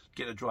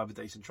 Get a drive a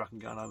decent truck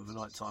and going over the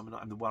night time and not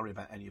having to worry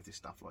about any of this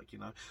stuff.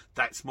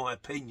 That's my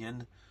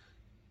opinion.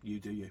 You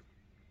do you.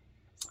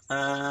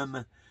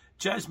 Jazzman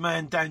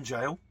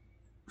Danjail,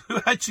 who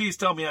actually has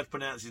told me how to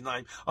pronounce his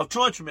name. I've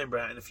tried to remember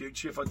it in the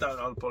future. If I don't,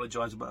 I'll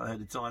apologise about it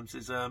ahead of time.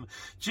 Says,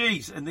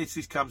 geez, and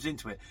this comes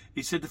into it.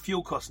 He said the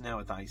fuel costs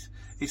nowadays,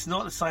 it's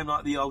not the same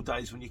like the old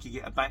days when you could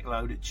get a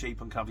backload at cheap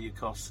and cover your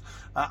costs.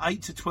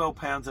 £8 to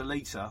 £12 a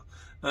litre.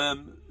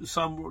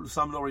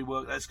 Some lorry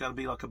work, that's going to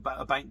be like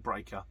a bank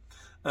breaker.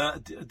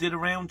 Did a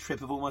round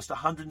trip of almost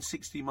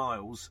 160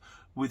 miles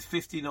with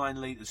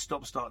 59 litres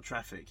stop-start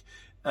traffic.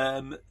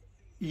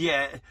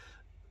 Yeah,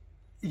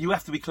 you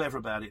have to be clever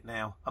about it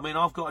now. I mean,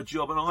 I've got a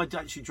job, and I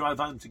actually drove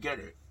home to get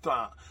it,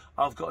 but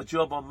I've got a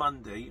job on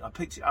Monday. I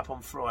picked it up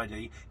on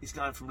Friday. It's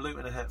going from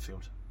Luton to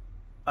Hatfield.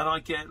 And I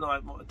get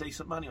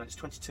decent money on it. It's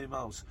 22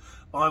 miles.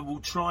 I will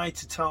try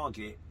to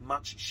target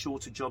much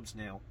shorter jobs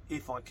now,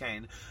 if I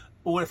can.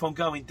 Or if I'm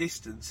going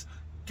distance,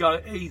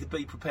 either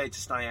be prepared to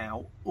stay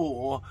out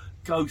or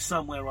go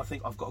somewhere I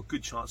think I've got a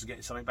good chance of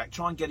getting something back.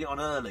 Try and get it on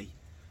early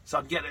so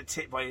I can get a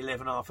tip by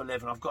 11, half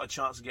 11. I've got a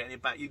chance of getting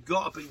it back. You've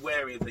got to be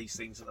wary of these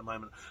things at the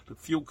moment. The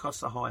fuel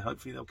costs are high.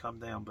 Hopefully they'll come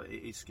down, but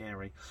it is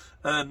scary.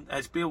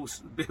 As Bill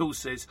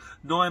says,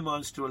 9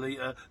 miles to a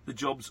litre, the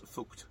job's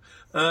fucked.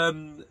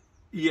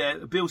 Yeah,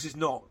 Bill's is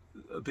not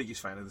the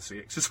biggest fan of the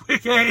CX, as we're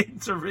getting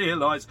to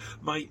realise,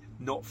 mate,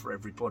 not for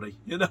everybody.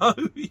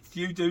 If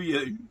you do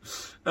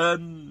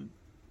you.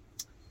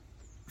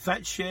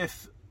 Fat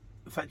Chef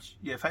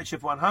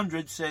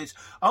 100 says,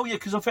 oh yeah,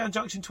 because I found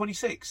Junction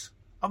 26.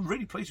 I'm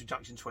really pleased with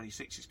Junction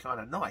 26. It's kind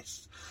of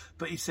nice.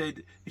 But he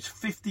said it's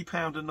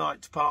 £50 a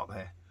night to park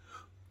there.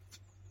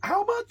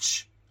 How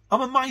much?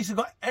 I'm amazed I've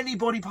got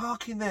anybody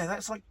parking there.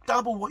 That's like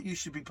double what you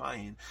should be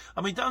paying.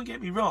 I mean, don't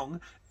get me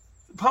wrong.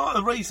 Part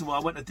of the reason why I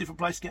went to a different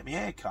place to get my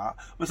hair cut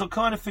was I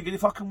kind of figured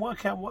if I can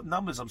work out what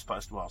numbers I'm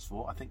supposed to ask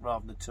for, I think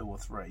rather than 2 or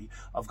 3,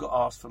 I've got to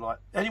ask for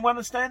anyone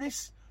understand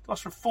this?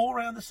 Ask for 4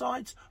 around the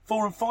sides,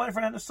 4 and 5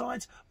 around the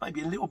sides,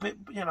 maybe a little bit,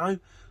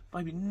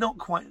 maybe not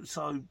quite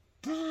so.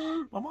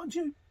 Well, mind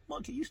you,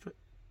 might get used to it.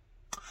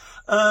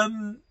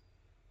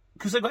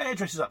 Because they've got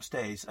hairdressers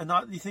upstairs, and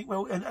you think,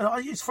 well, and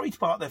it's free to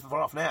park there for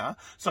half an hour,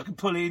 so I can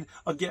pull in,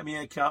 I can get my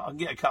hair cut, I can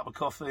get a cup of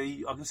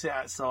coffee, I can sit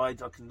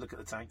outside, I can look at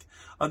the tank,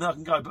 and then I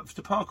can go. But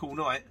to park all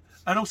night,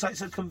 and also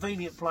it's a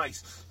convenient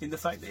place in the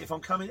fact that if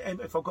I've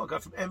got to go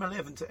from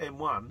M11 to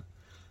M1,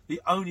 the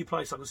only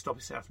place I can stop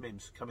is South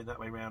Mims, coming that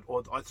way round,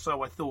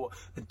 so I thought,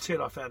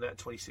 until I found out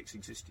 26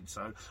 existed.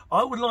 So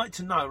I would like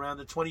to know, around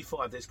the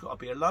 25, there's got to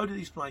be a load of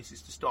these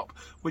places to stop,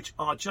 which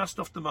are just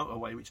off the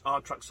motorway, which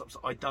are truck stops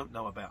that I don't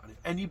know about. And if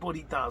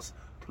anybody does,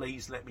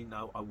 please let me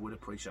know. I would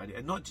appreciate it.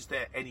 And not just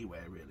there,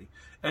 anywhere, really.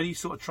 Any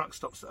sort of truck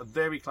stops that are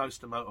very close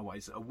to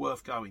motorways that are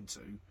worth going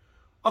to,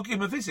 I'll give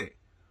them a visit.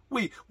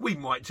 We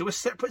might do a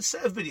separate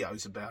set of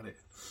videos about it.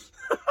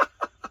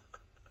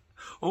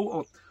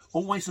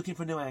 Always looking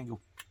for a new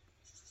angle.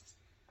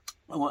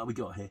 What have we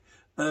got here?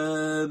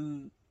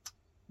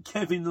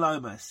 Kevin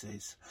Lomas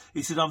says,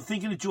 he said, I'm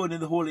thinking of joining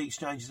the Hawley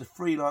Exchange as a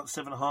freelance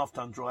 7.5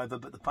 tonne driver,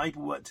 but the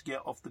paperwork to get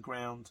off the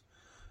ground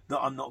that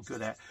I'm not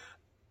good at.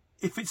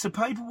 If it's the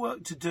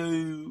paperwork to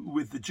do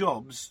with the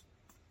jobs,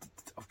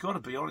 I've got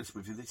to be honest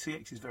with you, the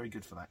CX is very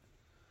good for that.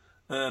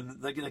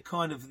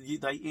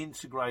 They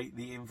integrate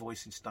the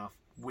invoicing stuff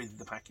with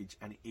the package,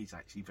 and it is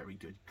actually very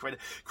good.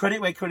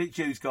 Credit where credit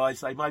dues,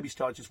 guys. They maybe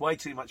charge us way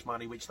too much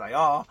money, which they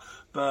are,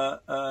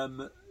 but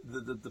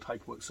the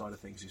paperwork side of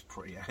things is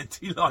pretty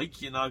handy.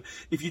 Like, you know,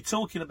 if you're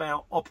talking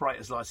about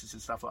operator's license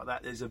and stuff like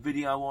that, there's a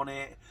video on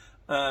it.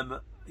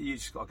 You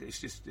just got, it's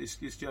just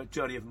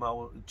journey of a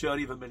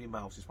million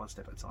miles, is one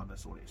step at a time.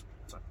 That's all it is.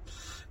 So,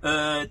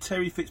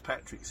 Terry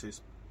Fitzpatrick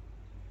says,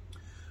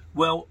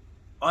 well,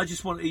 I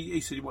just want.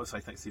 He said he wants to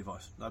say thanks for the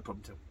advice. No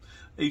problem, Tim.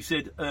 He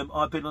said,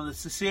 I've been on the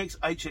CX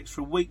HX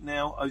for a week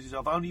now.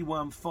 I've only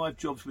won 5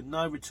 jobs with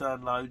no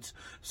return loads,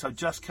 so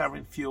just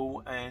carrying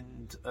fuel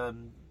and.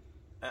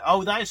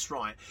 Oh, that's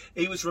right.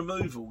 He was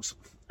removals,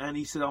 and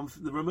he said,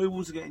 the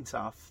removals are getting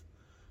tough.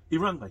 He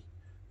rang me,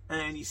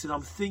 and he said,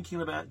 I'm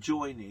thinking about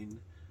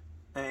joining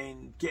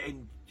and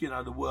getting, you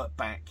know, the work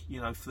back,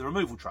 you know, for the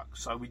removal truck.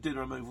 So we do the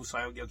removal, so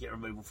I'll get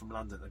removal from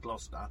London to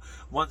Gloucester.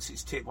 Once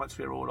it's tipped, once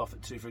we're all off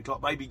at 2-3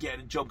 o'clock, maybe getting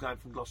a job going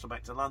from Gloucester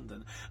back to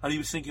London. And he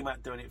was thinking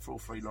about doing it for all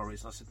 3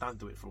 lorries. And I said, don't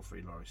do it for all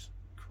 3 lorries.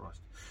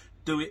 Christ.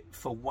 Do it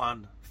for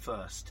 1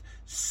 first.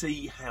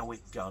 See how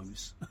it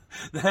goes.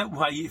 That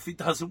way, if it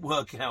doesn't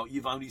work out,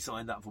 you've only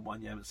signed up for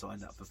 1, you haven't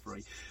signed up for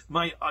 3.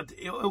 Mate,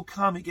 it'll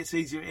come, it gets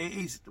easier. It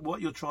is,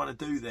 what you're trying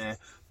to do there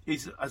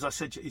is, as I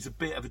said, is a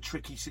bit of a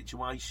tricky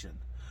situation.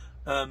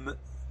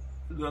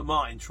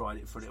 Martin tried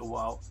it for a little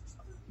while.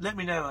 Let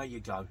me know how you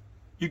go.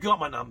 You got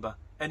my number.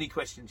 Any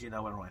questions, you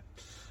know where I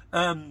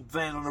am.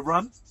 Van on a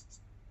run.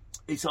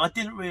 He said, I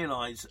didn't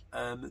realise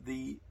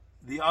the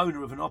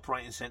owner of an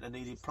operating centre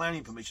needed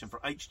planning permission for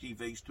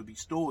HGVs to be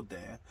stored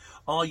there.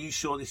 Are you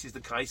sure this is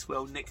the case?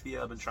 Well, Nick the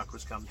Urban Trucker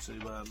has come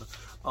to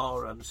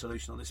our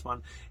solution on this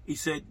one. He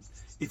said,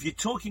 if you're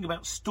talking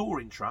about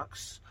storing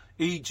trucks,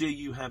 e.g.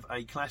 you have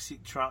a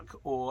classic truck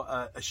or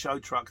a show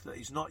truck that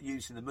is not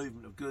used in the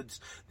movement of goods,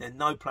 then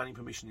no planning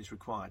permission is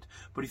required.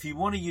 But if you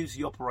want to use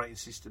the operating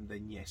system,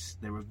 then yes,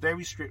 there are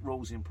very strict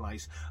rules in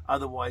place.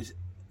 Otherwise,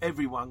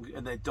 everyone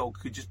and their dog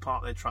could just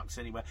park their trucks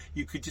anywhere.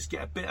 You could just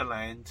get a bit of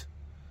land,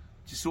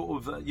 just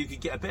sort of, you could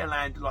get a bit of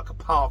land like a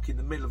park in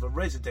the middle of a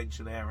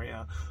residential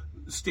area,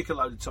 stick a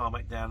load of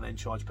tarmac down, and then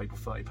charge people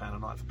 £30 a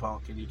night for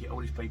parking. You get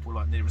all these people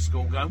like near a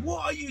school going,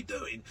 what are you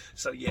doing?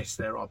 So yes,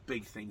 there are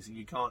big things, and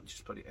you can't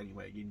just put it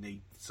anywhere. You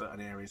need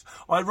certain areas.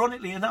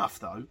 Ironically enough,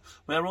 though,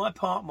 where I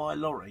park my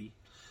lorry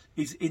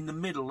is in the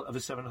middle of a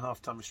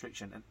 7.5 ton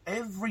restriction, and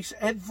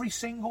every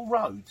single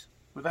road,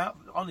 without,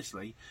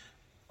 honestly,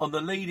 on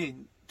the lead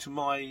in to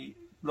my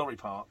lorry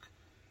park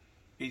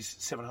is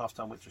 7.5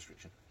 ton width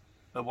restriction.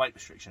 A weight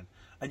restriction,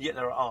 and yet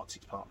there are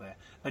Arctics parked there,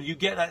 and you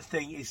get that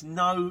thing. It's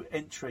no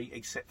entry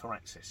except for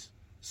access,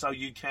 so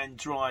you can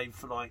drive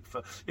for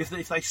if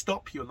they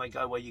stop you and they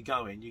go where you're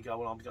going, you go,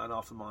 well, I'm going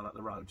half a mile up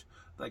the road.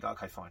 They go,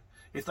 okay, fine.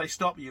 If they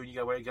stop you and you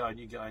go, where are you going?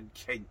 You go in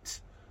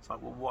Kent. It's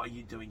like, well, what are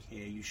you doing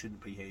here? You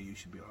shouldn't be here. You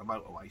should be on a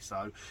motorway.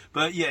 So,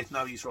 but yeah,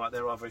 no, he's right.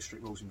 There are very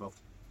strict rules involved.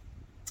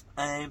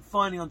 And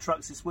finally, on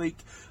trucks this week,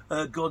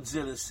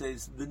 Godzilla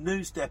says the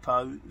news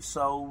depot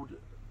sold.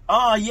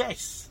 Ah,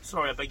 yes.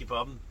 Sorry, I beg your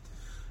pardon.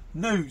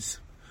 News.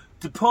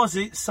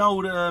 Deposit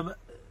sold unseen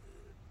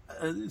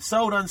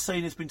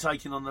has been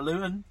taken on the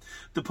Luton.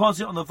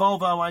 Deposit on the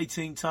Volvo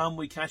 18 ton.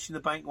 We cash in the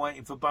bank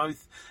waiting for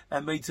both.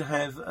 And me to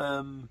have.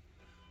 And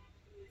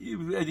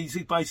he's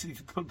basically.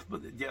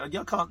 Yeah, I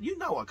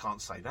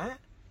can't say that.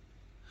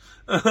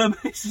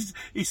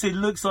 He said,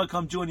 looks like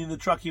I'm joining the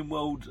trucking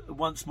world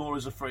once more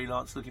as a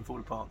freelance. Looking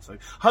forward to part 2.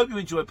 Hope you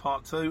enjoy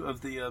part 2 of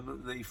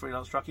the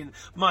freelance trucking.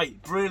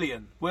 Mate,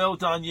 brilliant. Well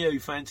done, you.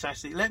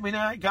 Fantastic. Let me know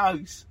how it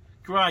goes.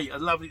 Great, I'd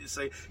love it to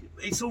see.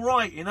 It's all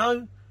right, you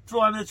know.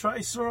 Driving the truck,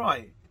 it's all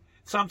right.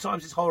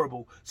 Sometimes it's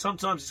horrible.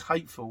 Sometimes it's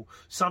hateful.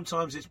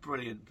 Sometimes it's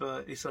brilliant.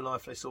 But it's a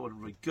life less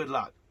ordinary. Good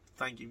luck.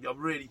 Thank you. I'm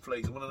really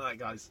pleased. I want to know how it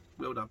goes.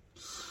 Well done.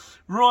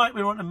 Right,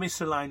 we're on to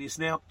miscellaneous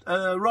now.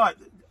 Right,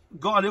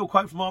 got a little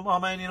quote from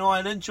our man in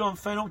Ireland, John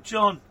Fennell.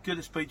 John, good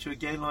to speak to you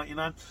again, like you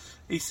know.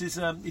 He says,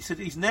 he said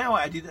he's now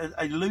added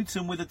a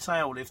Luton with a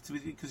tail lift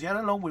because he had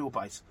a long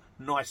wheelbase.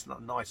 Nice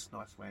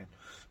van.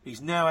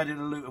 He's now added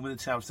a Luton with a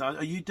tail. So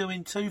are you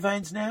doing 2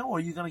 vans now, or are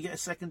you going to get a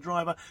second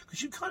driver?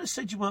 Because you kind of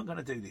said you weren't going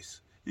to do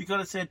this. You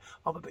kind of said,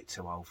 I'm a bit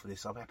too old for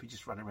this. I'm happy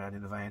just running around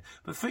in a van.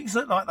 But things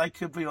look like they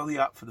could be on the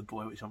up for the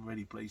boy, which I'm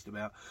really pleased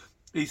about.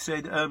 He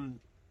said,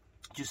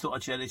 just thought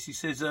I'd share this. He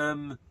says,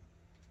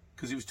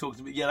 because he was talking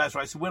to me. Yeah, that's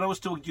right. So when I was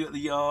talking to you at the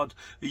yard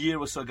a year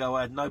or so ago,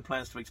 I had no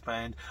plans to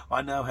expand.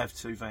 I now have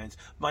 2 vans.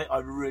 Mate, I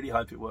really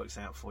hope it works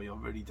out for you. I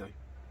really do.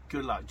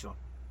 Good luck, John.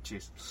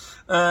 Cheers.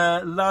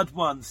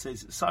 Lud1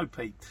 says, so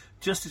Pete,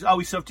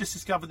 I've just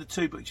discovered the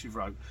 2 books you've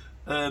wrote.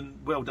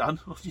 Well done.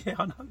 Yeah,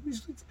 I know.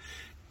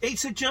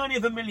 It's a journey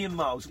of a million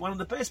miles. One of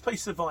the best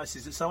pieces of advice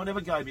that someone ever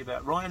gave me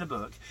about writing a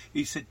book,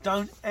 he said,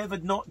 don't ever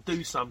not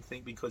do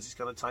something because it's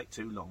going to take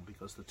too long,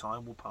 because the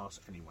time will pass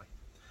anyway.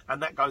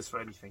 And that goes for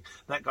anything.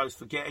 That goes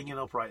for getting an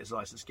operator's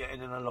license,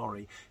 getting in a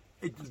lorry,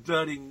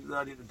 learning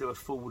to do a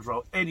forward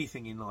roll,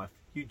 anything in life.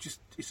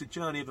 It's a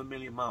journey of a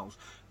million miles.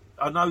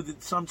 I know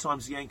that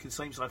sometimes the end can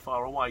seem so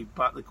far away,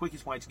 but the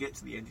quickest way to get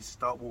to the end is to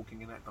start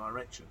walking in that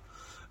direction.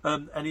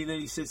 And then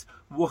he says,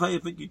 why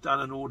haven't you done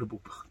an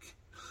Audible book?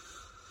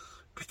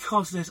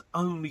 Because there's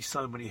only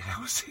so many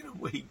hours in a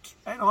week,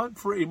 and I'm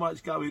pretty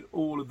much going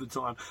all of the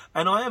time.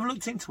 And I have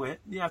looked into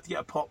it. You have to get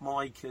a pop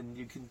mic, and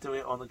you can do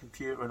it on the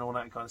computer and all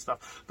that kind of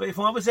stuff. But if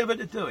I was ever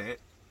to do it,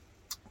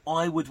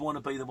 I would want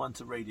to be the one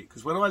to read it.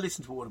 Because when I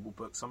listen to Audible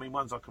books, I mean,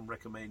 ones I can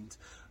recommend,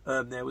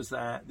 there was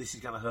that This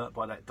Is Going to Hurt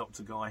by that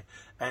doctor guy.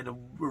 And a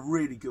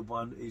really good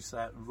one is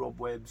that Rob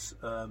Webb's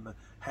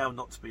How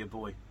Not to Be a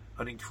Boy.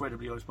 An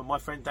incredibly honest, but my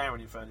friend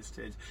Darren, in fairness,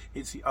 said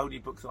it's the only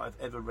book that I've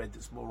ever read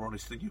that's more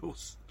honest than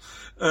yours.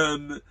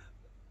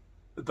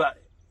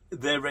 But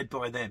they're read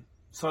by them.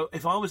 So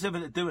if I was ever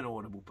to do an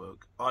Audible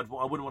book, I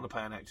wouldn't want to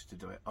pay an actor to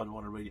do it. I'd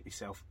want to read it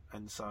myself.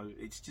 And so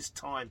it's just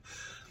time.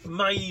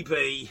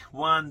 Maybe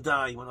one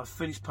day when I've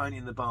finished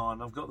painting the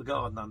barn, I've got the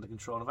garden under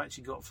control, I've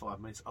actually got 5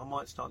 minutes, I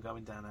might start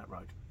going down that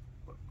road.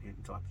 Well, in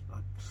time, no.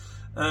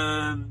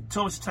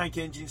 Thomas the Tank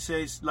Engine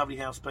says, lovely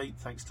house, Pete.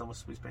 Thanks,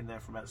 Thomas. We've been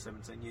there for about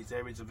 17 years.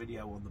 There is a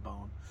video on the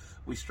barn.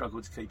 We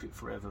struggled to keep it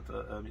forever,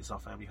 but it's our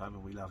family home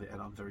and we love it, and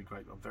I'm very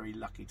grateful. I'm very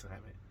lucky to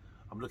have it.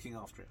 I'm looking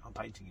after it. I'm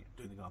painting it,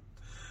 doing the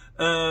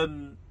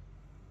garden.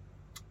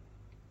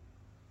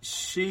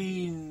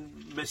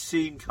 Sheen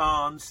Masim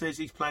Khan says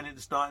he's planning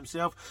to start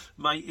himself.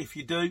 Mate, if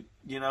you do,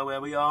 you know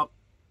where we are.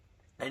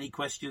 Any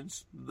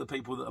questions, the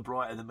people that are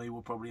brighter than me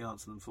will probably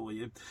answer them for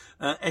you.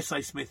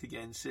 S.A. Smith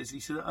again says,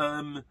 he's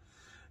gone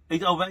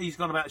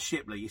about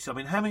Shipley. He said, I've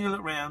been having a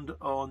look round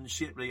on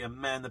Shipley, and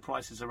man, the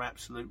prices are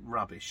absolute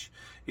rubbish.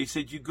 He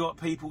said, you've got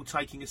people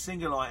taking a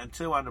single item,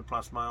 200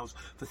 plus miles,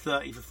 for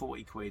 30 for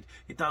 40 quid.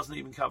 It doesn't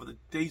even cover the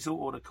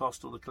diesel or the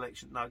cost or the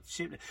collection. No,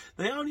 Shipley.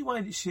 The only way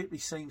that Shipley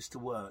seems to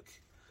work,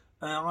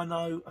 I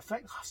know, in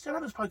fact, I still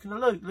haven't spoken to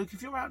Luke. Luke,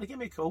 if you're out to give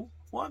me a call,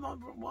 why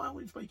aren't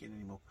we speaking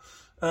anymore?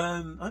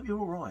 I hope you're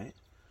all right.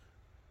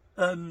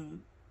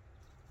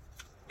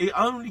 It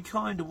only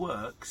kind of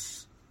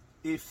works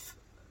if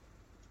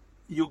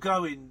you're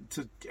going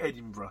to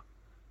Edinburgh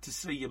to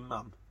see your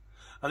mum,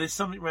 and there's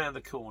something round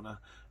the corner,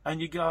 and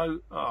you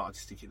go, I'll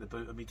just stick it in the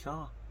boot of my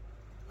car,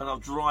 and I'll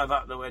drive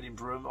up to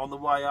Edinburgh. On the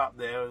way up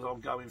there, as I'm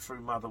going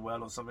through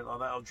Motherwell or something like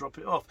that, I'll drop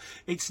it off.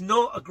 It's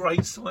not a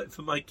great site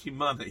for making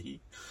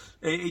money.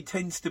 It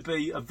tends to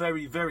be a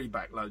very, very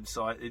backload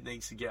site. It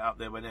needs to get up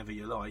there whenever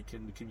you like,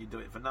 and can you do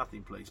it for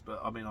nothing, please?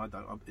 But, I mean, I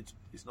don't.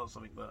 It's not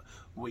something that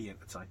we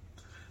entertain.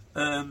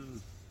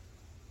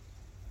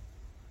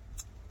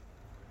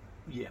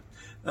 Yeah.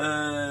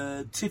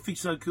 Tiffy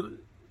so good.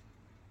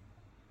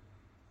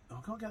 I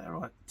can't get that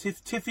right.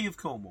 Tiffy of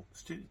Cornwall.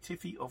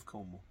 Tiffy of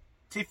Cornwall.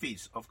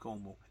 Tiffy's of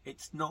Cornwall.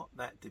 It's not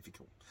that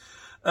difficult.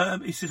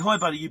 He said, hi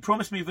buddy, you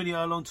promised me a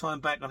video a long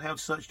time back on how to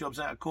search jobs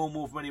out of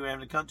Cornwall from anywhere in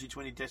the country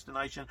to any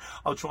destination.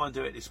 I'll try and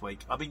do it this week.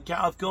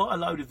 I've got a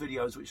load of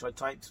videos which I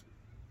taped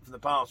from the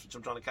past, which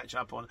I'm trying to catch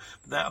up on,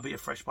 but that'll be a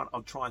fresh one.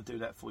 I'll try and do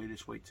that for you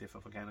this week, Tiff,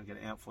 if I can. I'll get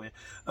it out for you.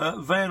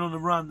 Van on the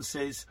Run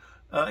says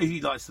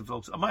he likes the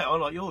vlogs. Mate, I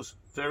like yours.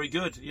 Very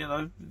good. You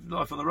know,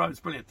 life on the road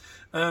is brilliant.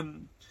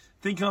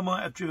 Think I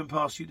might have driven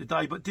past you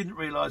today, but didn't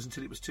realise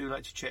until it was too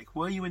late to check.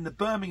 Were you in the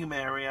Birmingham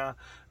area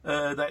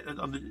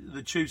on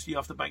the Tuesday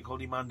after Bank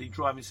Holiday Monday,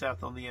 driving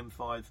south on the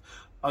M5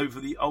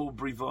 over the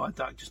Oldbury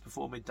Viaduct just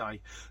before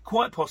midday?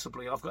 Quite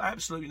possibly. I've got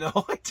absolutely no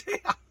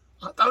idea.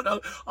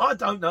 I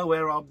don't know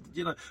where I'm.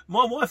 You know,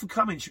 my wife would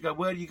come in. She'd go,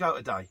 "Where do you go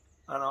today?"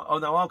 And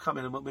I'll come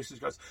in, and my missus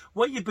goes,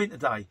 "Where you been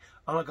today?"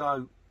 And I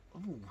go,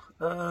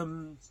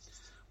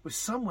 "Was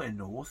somewhere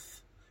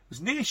north. It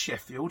was near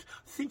Sheffield.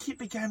 I think it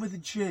began with a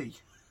G."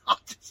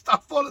 I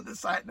followed the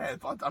sat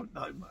nav. I don't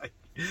know, mate.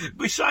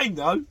 Be shame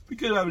though. We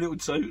could have a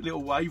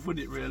little wave,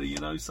 wouldn't it? Really, you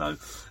know. So,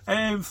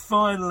 and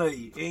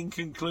finally, in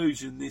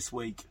conclusion, this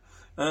week,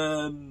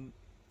 Jeremy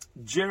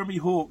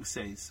Hawke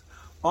says,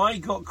 I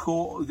got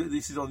caught.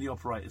 This is on the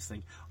operators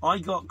thing. I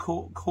got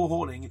caught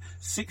hauling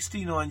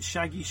 69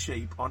 shaggy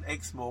sheep on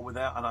Exmoor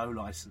without an O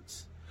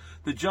licence.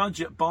 The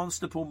judge at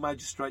Barnstaple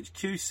Magistrates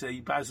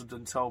QC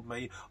Basildon told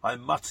me I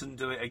mustn't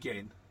do it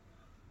again.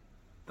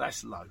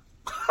 That's low.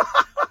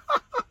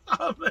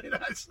 I mean,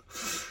 that's...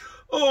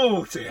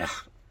 Oh, dear.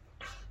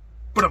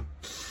 But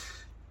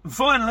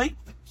finally,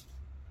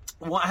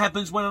 what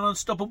happens when an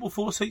unstoppable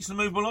force hits an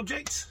immovable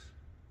object?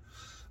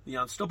 The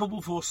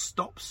unstoppable force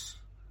stops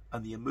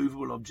and the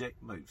immovable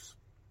object moves.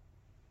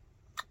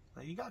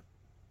 There you go.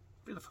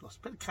 Bit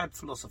of cab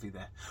philosophy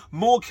there.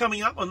 More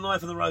coming up on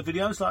Life on the Road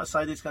videos. Like I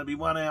say, there's going to be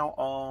one out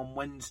on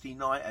Wednesday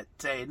night at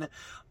 10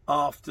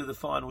 after the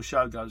final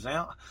show goes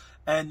out.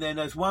 And then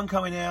there's one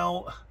coming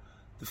out...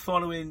 the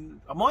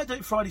following, I might do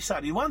it Friday,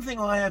 Saturday. One thing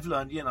I have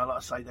learned, you know, like I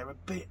say, they're a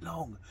bit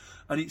long.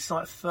 And it's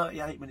like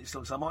 38 minutes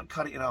long, so I might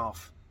cut it in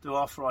half. Do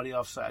half Friday,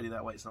 half Saturday,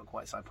 that way it's not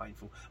quite so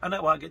painful. And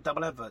that way I get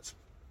double adverts.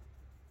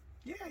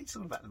 Yeah, it's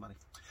all about the money.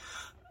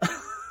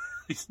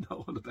 It's not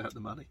all about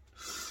the money.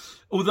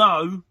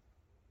 Although,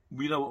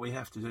 we know what we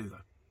have to do,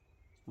 though.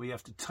 We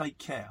have to take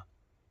care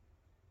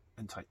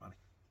and take money.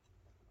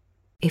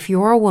 If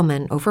you're a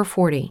woman over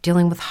 40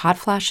 dealing with hot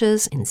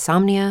flashes,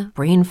 insomnia,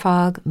 brain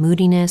fog,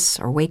 moodiness,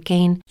 or weight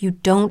gain, you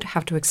don't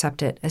have to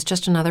accept it as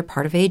just another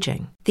part of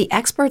aging. The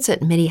experts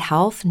at MIDI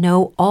Health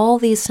know all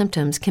these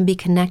symptoms can be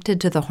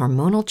connected to the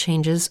hormonal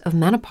changes of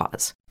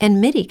menopause. And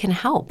MIDI can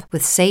help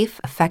with safe,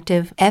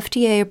 effective,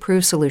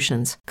 FDA-approved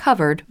solutions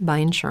covered by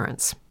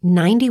insurance.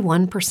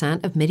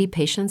 91% of MIDI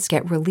patients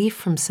get relief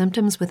from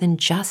symptoms within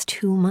just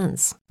 2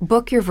 months.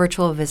 Book your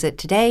virtual visit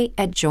today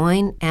at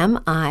joinmidi.com.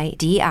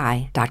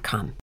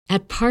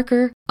 At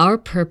Parker, our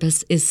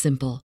purpose is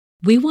simple.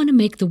 We want to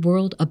make the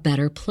world a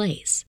better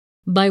place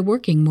by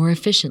working more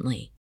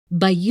efficiently,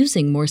 by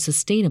using more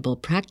sustainable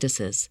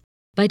practices,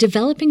 by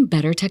developing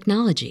better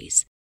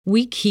technologies.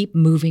 We keep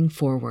moving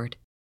forward.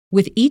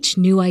 With each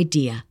new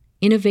idea,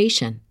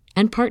 innovation,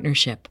 and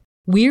partnership,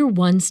 we're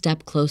one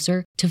step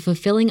closer to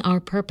fulfilling our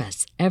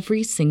purpose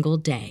every single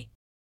day.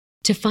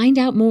 To find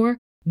out more,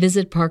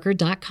 visit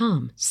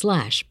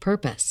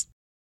parker.com/purpose.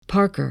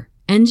 Parker,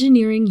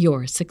 engineering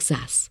your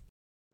success.